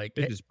of like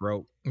they just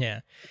broke. Yeah,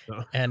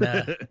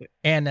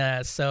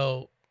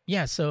 so.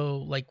 So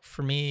like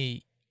for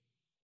me,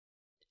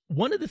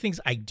 one of the ththings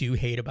I do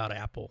hate about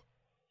Apple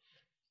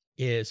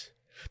is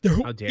their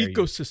whole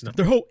ecosystem. No.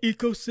 Their whole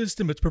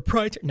ecosystem, it's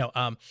proprietary. No,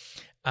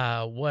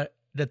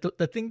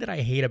 The thing that I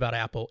hate about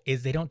Apple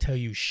is they don't tell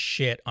you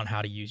shit on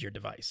how to use your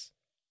device.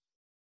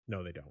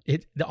 No, they don't.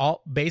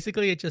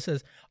 Basically it just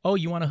says, "Oh,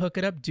 you want to hook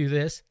it up? Do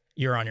this.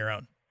 You're on your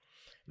own."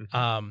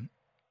 Mm-hmm.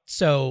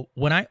 So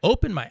when I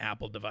open my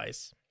Apple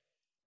device,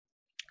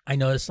 I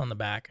noticed on the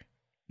back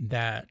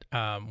that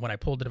when I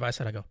pulled the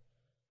device out, I go,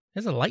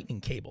 "There's a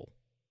lightning cable.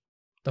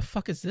 The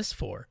fuck is this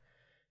for?"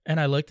 And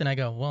I looked and I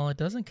go, "Well, it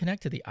doesn't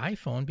connect to the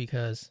iPhone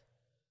because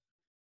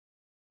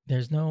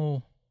there's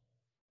no."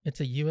 It's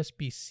a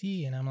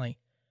USB-C, and I'm like,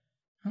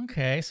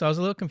 okay. So I was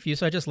a little confused,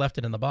 so I just left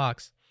it in the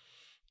box.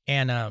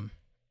 And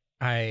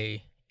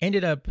I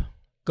ended up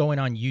going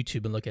on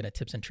YouTube and looking at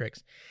tips and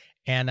tricks,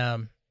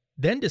 and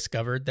then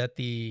discovered that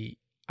the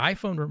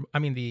Apple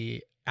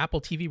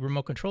TV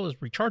remote control is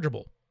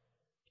rechargeable,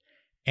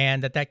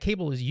 and that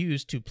cable is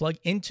used to plug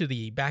into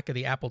the back of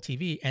the Apple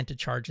TV and to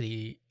charge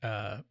the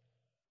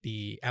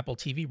Apple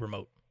TV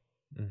remote.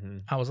 Mm-hmm.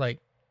 I was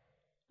like,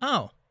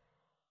 oh.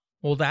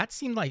 Well, that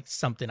seemed like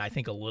something I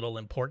think a little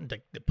important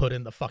to put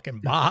in the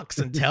fucking box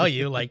and tell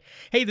you, like,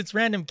 hey, this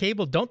random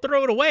cable, don't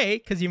throw it away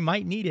because you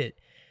might need it.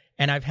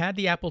 And I've had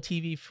the Apple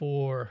TV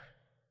for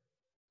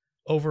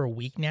over a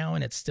week now,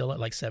 and it's still at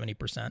like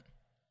 70%.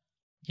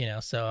 You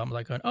know, so I'm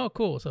like going, oh,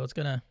 cool. So it's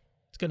gonna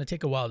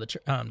take a while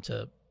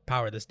to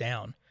power this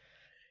down.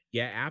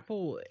 Yeah,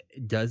 Apple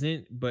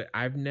doesn't, but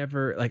I've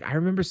never, like, I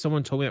remember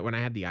someone told me that when I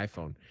had the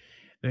iPhone.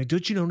 Like,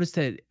 don't you notice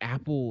that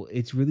Apple,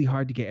 it's really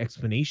hard to get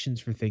explanations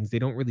for things. They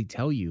don't really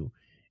tell you.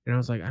 And I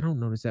was like, I don't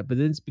notice that. But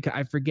then it's because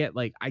I forget,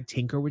 like, I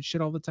tinker with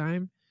shit all the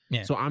time.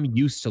 Yeah. So I'm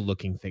used to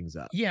looking things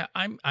up. Yeah,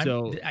 I'm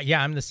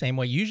the same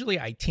way. Usually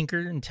I tinker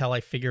until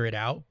I figure it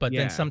out, but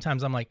then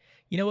sometimes I'm like,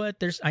 you know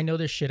what? I know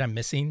there's shit I'm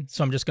missing,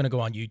 so I'm just gonna go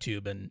on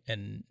YouTube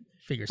and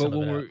figure some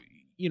of it out.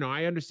 You know,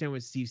 I understand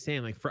what Steve's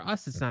saying. Like, for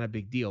us, it's not a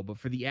big deal, but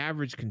for the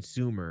average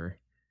consumer,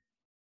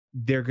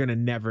 they're gonna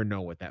never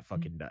know what that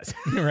fucking does.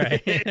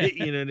 Right.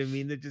 You know what I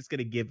mean? They're just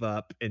gonna give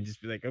up and just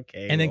be like,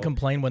 okay. And then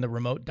complain when the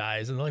remote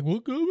dies, and they're like,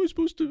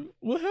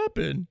 what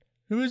happened?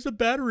 Where's the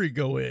battery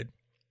go in?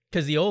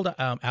 Because the old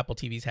Apple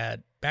TVs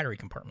had battery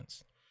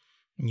compartments,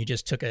 and you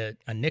just took a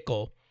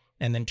nickel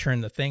and then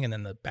turned the thing, and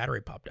then the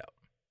battery popped out.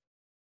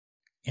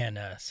 And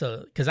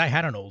so, because I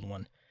had an old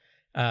one,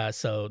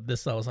 so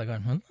this I was like,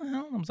 what the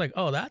hell? I was like,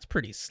 oh, that's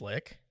pretty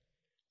slick.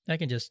 I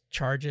can just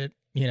charge it,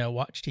 you know,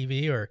 watch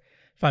TV, or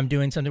if I'm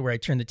doing something where I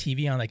turn the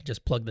TV on, I can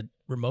just plug the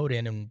remote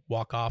in and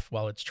walk off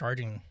while it's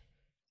charging,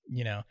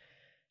 you know.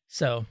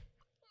 So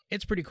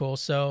it's pretty cool.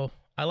 So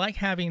I like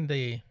having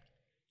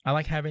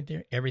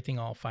everything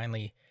all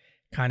finally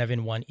kind of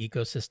in one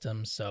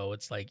ecosystem, so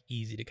it's like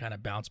easy to kind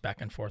of bounce back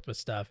and forth with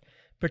stuff,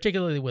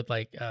 particularly with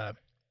like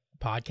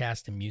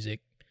podcast and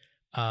music.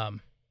 I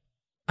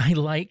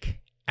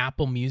like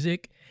Apple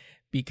Music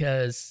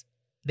because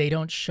they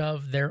don't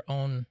shove their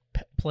own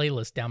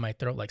playlist down my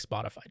throat like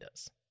Spotify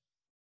does.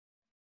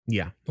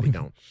 Yeah, they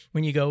don't.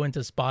 When you go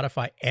into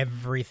Spotify,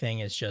 everything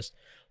is just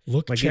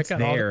check out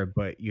there,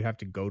 but you have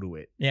to go to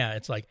it. Yeah,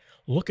 it's like,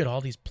 look at all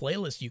these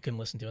playlists you can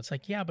listen to. It's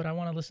like, yeah, but I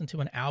want to listen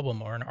to an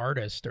album or an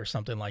artist or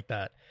something like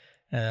that.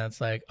 And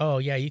it's like, oh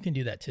yeah, you can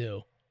do that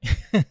too.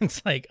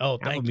 It's like, oh,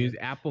 thank you.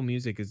 Apple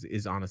Music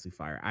is honestly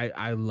fire.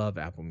 I love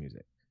Apple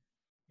Music.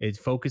 It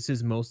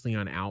focuses mostly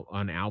on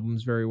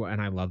albums very well,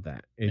 and I love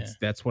that.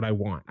 That's what I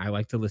want. I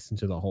like to listen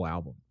to the whole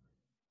album.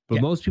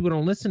 But most people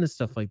don't listen to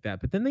stuff like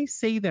that. But then they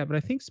say that. But I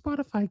think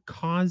Spotify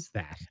caused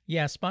that.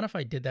 Yeah,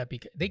 Spotify did that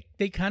because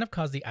they kind of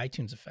caused the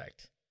iTunes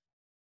effect.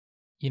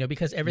 You know,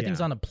 because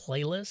everything's on a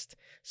playlist.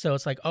 So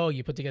it's like, oh,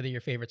 you put together your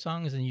favorite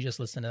songs and you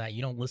just listen to that.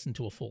 You don't listen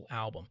to a full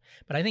album.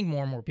 But I think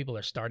more and more people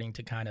are starting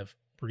to kind of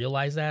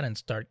realize that and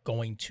start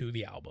going to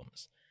the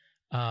albums.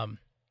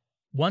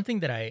 One thing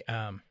that I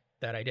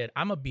did,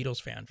 I'm a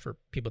Beatles fan for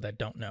people that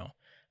don't know.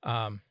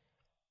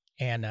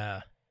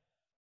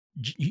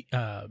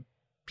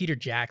 Peter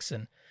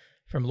Jackson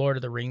from Lord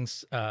of the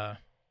Rings. So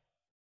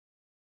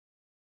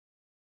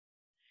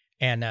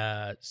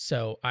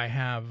I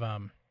have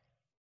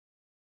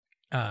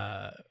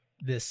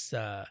this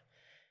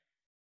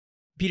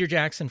Peter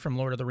Jackson from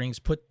Lord of the Rings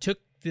took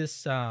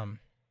this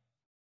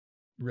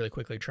really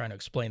quickly trying to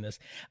explain this.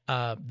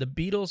 The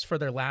Beatles, for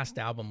their last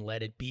album,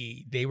 Let It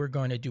Be, they were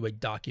going to do a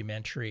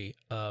documentary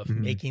of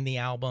making the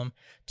album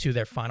to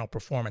their final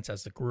performance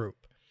as the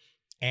group.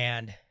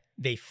 And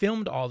they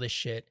filmed all this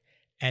shit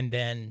and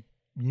then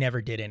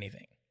never did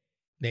anything.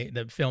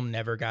 The film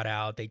never got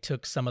out. They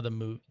took some of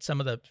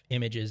the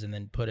images and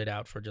then put it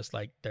out for just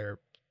like their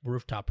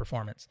rooftop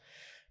performance.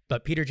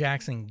 But Peter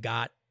Jackson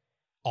got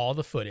all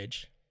the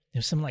footage.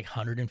 There's some like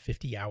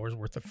 150 hours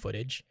worth of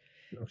footage.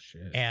 Oh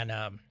shit. And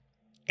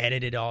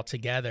edited it all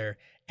together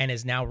and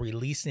is now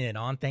releasing it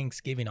on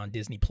Thanksgiving on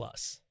Disney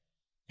Plus.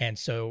 And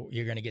so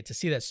you're going to get to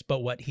see this. But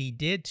what he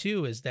did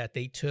too is that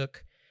they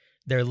took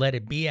their Let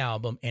It Be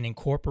album and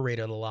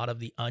incorporated a lot of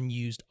the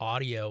unused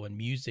audio and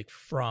music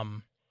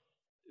from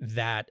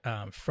that,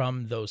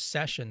 from those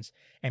sessions,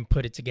 and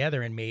put it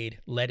together and made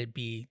Let It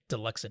Be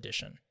Deluxe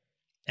Edition.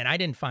 And I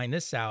didn't find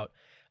this out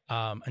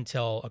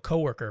until a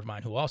coworker of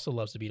mine who also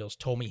loves the Beatles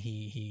told me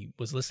he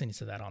was listening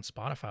to that on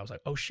Spotify. I was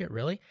like, oh shit,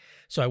 really?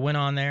 So I went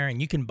on there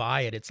and you can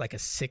buy it. It's like a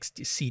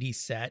 60 CD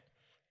set.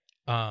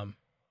 And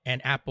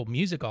Apple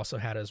Music also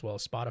had it as well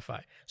as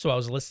Spotify. So I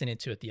was listening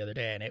to it the other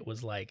day and it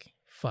was like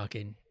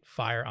fucking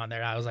fire on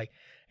there. I was like,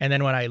 and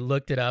then when I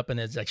looked it up and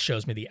it like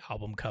shows me the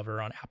album cover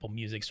on Apple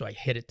Music. So I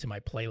hit it to my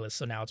playlist.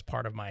 So now it's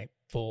part of my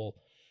full,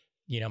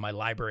 you know, my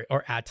library,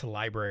 or add to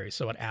library.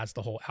 So it adds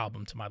the whole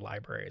album to my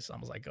library. So I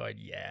was like, oh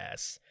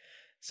yes.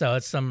 So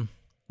it's some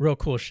real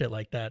cool shit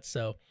like that.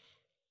 So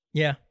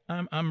yeah,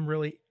 I'm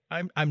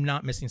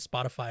not missing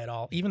Spotify at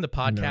all. Even the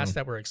podcasts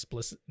that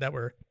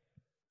were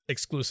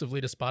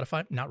exclusively to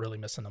Spotify, not really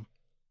missing them.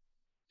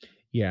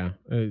 Yeah.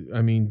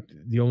 I mean,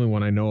 the only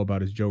one I know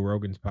about is Joe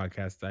Rogan's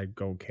podcast. I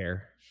don't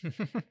care.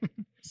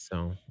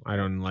 So I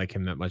don't like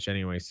him that much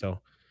anyway.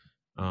 So,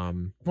 I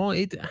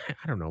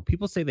don't know.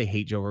 People say they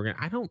hate Joe Rogan.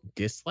 I don't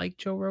dislike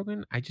Joe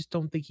Rogan. I just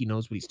don't think he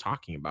knows what he's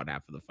talking about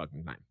half of the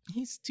fucking time.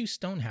 He's too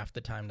stoned half the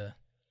time to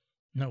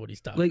know what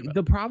he's talking Like about.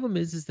 the problem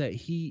is that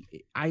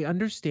I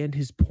understand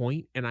his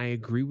point, and I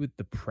agree with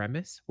the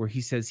premise where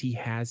he says he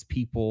has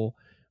people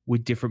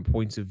with different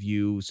points of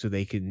view so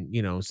they can,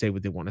 say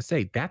what they want to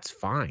say. That's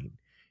fine.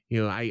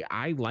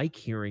 I like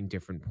hearing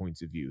different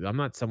points of view. I'm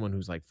not someone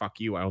who's like, fuck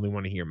you, I only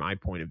want to hear my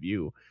point of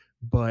view.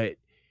 But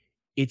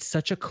it's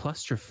such a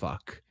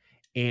clusterfuck.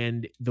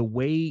 And the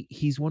way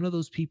he's one of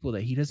those people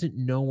that he doesn't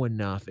know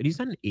enough, and he's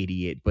not an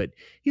idiot, but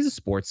he's a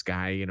sports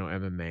guy,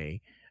 MMA.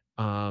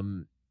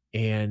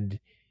 And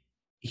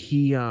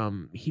he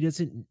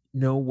doesn't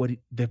know what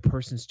the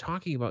person's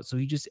talking about, so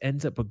he just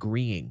ends up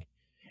agreeing.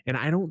 And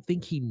I don't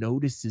think he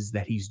notices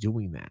that he's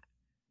doing that.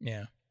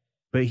 Yeah.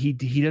 But he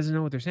doesn't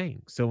know what they're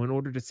saying. So in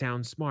order to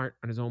sound smart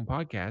on his own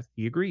podcast,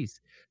 he agrees.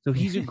 So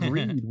he's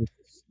agreed with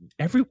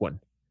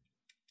everyone.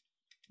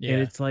 Yeah.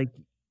 And it's like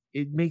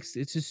it's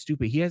just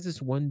stupid. He has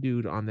this one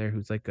dude on there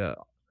who's like a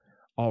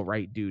all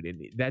right dude,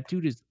 and that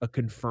dude is a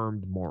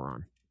confirmed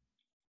moron.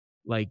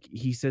 Like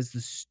he says the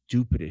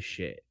stupidest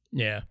shit.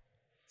 Yeah.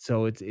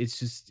 So it's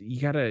just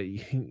you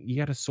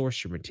gotta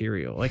source your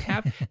material. Like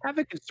have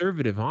a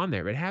conservative on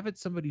there, but have it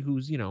somebody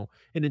who's an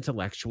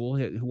intellectual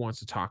who wants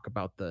to talk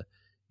about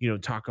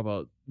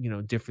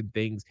different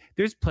things.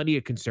 There's plenty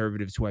of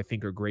conservatives who I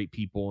think are great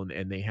people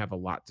and they have a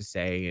lot to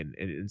say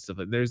and stuff.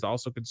 And there's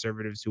also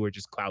conservatives who are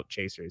just clout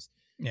chasers.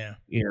 Yeah.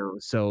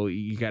 So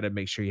you got to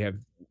make sure you have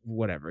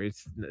whatever. It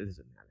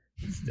doesn't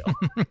matter. Still.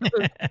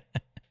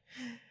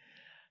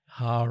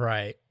 All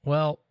right.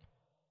 Well,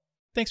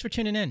 thanks for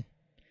tuning in.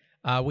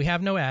 We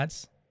have no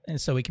ads,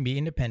 and so we can be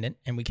independent,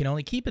 and we can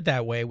only keep it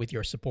that way with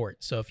your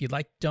support. So if you'd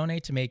like to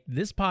donate to make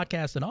this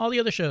podcast and all the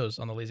other shows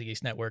on the Lazy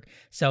Geeks Network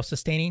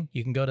self-sustaining,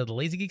 you can go to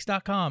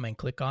thelazygeeks.com and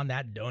click on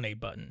that donate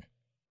button.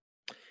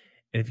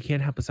 And if you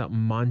can't help us out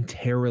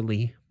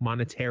monetarily,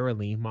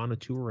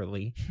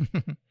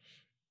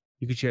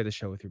 you can share the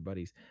show with your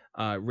buddies.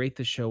 Rate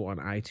the show on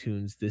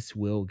iTunes. This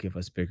will give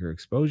us bigger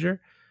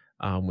exposure,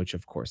 which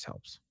of course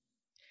helps.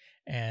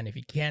 And if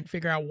you can't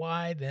figure out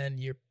why, then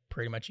you're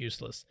pretty much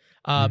useless.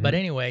 But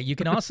anyway, you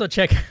can also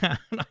check out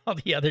all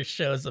the other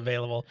shows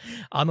available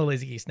on the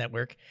Lazy Geeks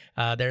Network.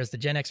 There's the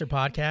Gen Xer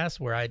podcast,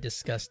 where I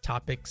discuss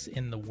topics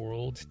in the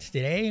world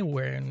today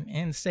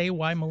and say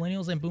why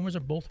millennials and boomers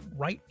are both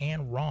right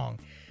and wrong.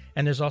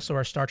 And there's also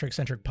our Star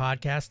Trek-centric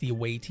podcast, The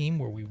Away Team,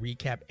 where we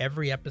recap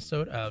every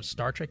episode of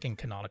Star Trek in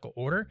canonical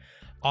order.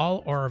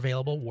 All are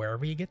available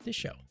wherever you get this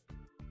show.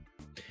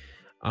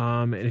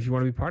 And if you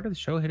want to be part of the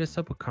show, hit us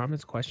up with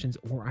comments, questions,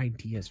 or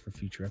ideas for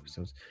future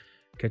episodes.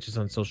 Catch us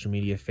on social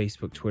media,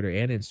 Facebook, Twitter,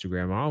 and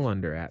Instagram, all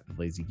under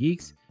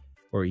 @TheLazyGeeks,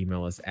 or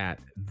email us at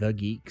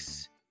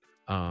thegeeks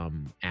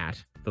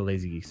at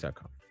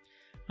thelazygeeks.com.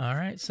 All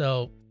right,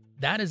 so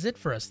that is it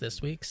for us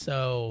this week.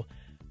 So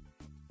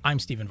I'm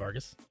Stephen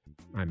Vargas.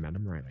 I'm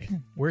Adam Riley.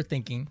 We're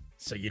thinking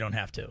so you don't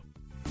have to.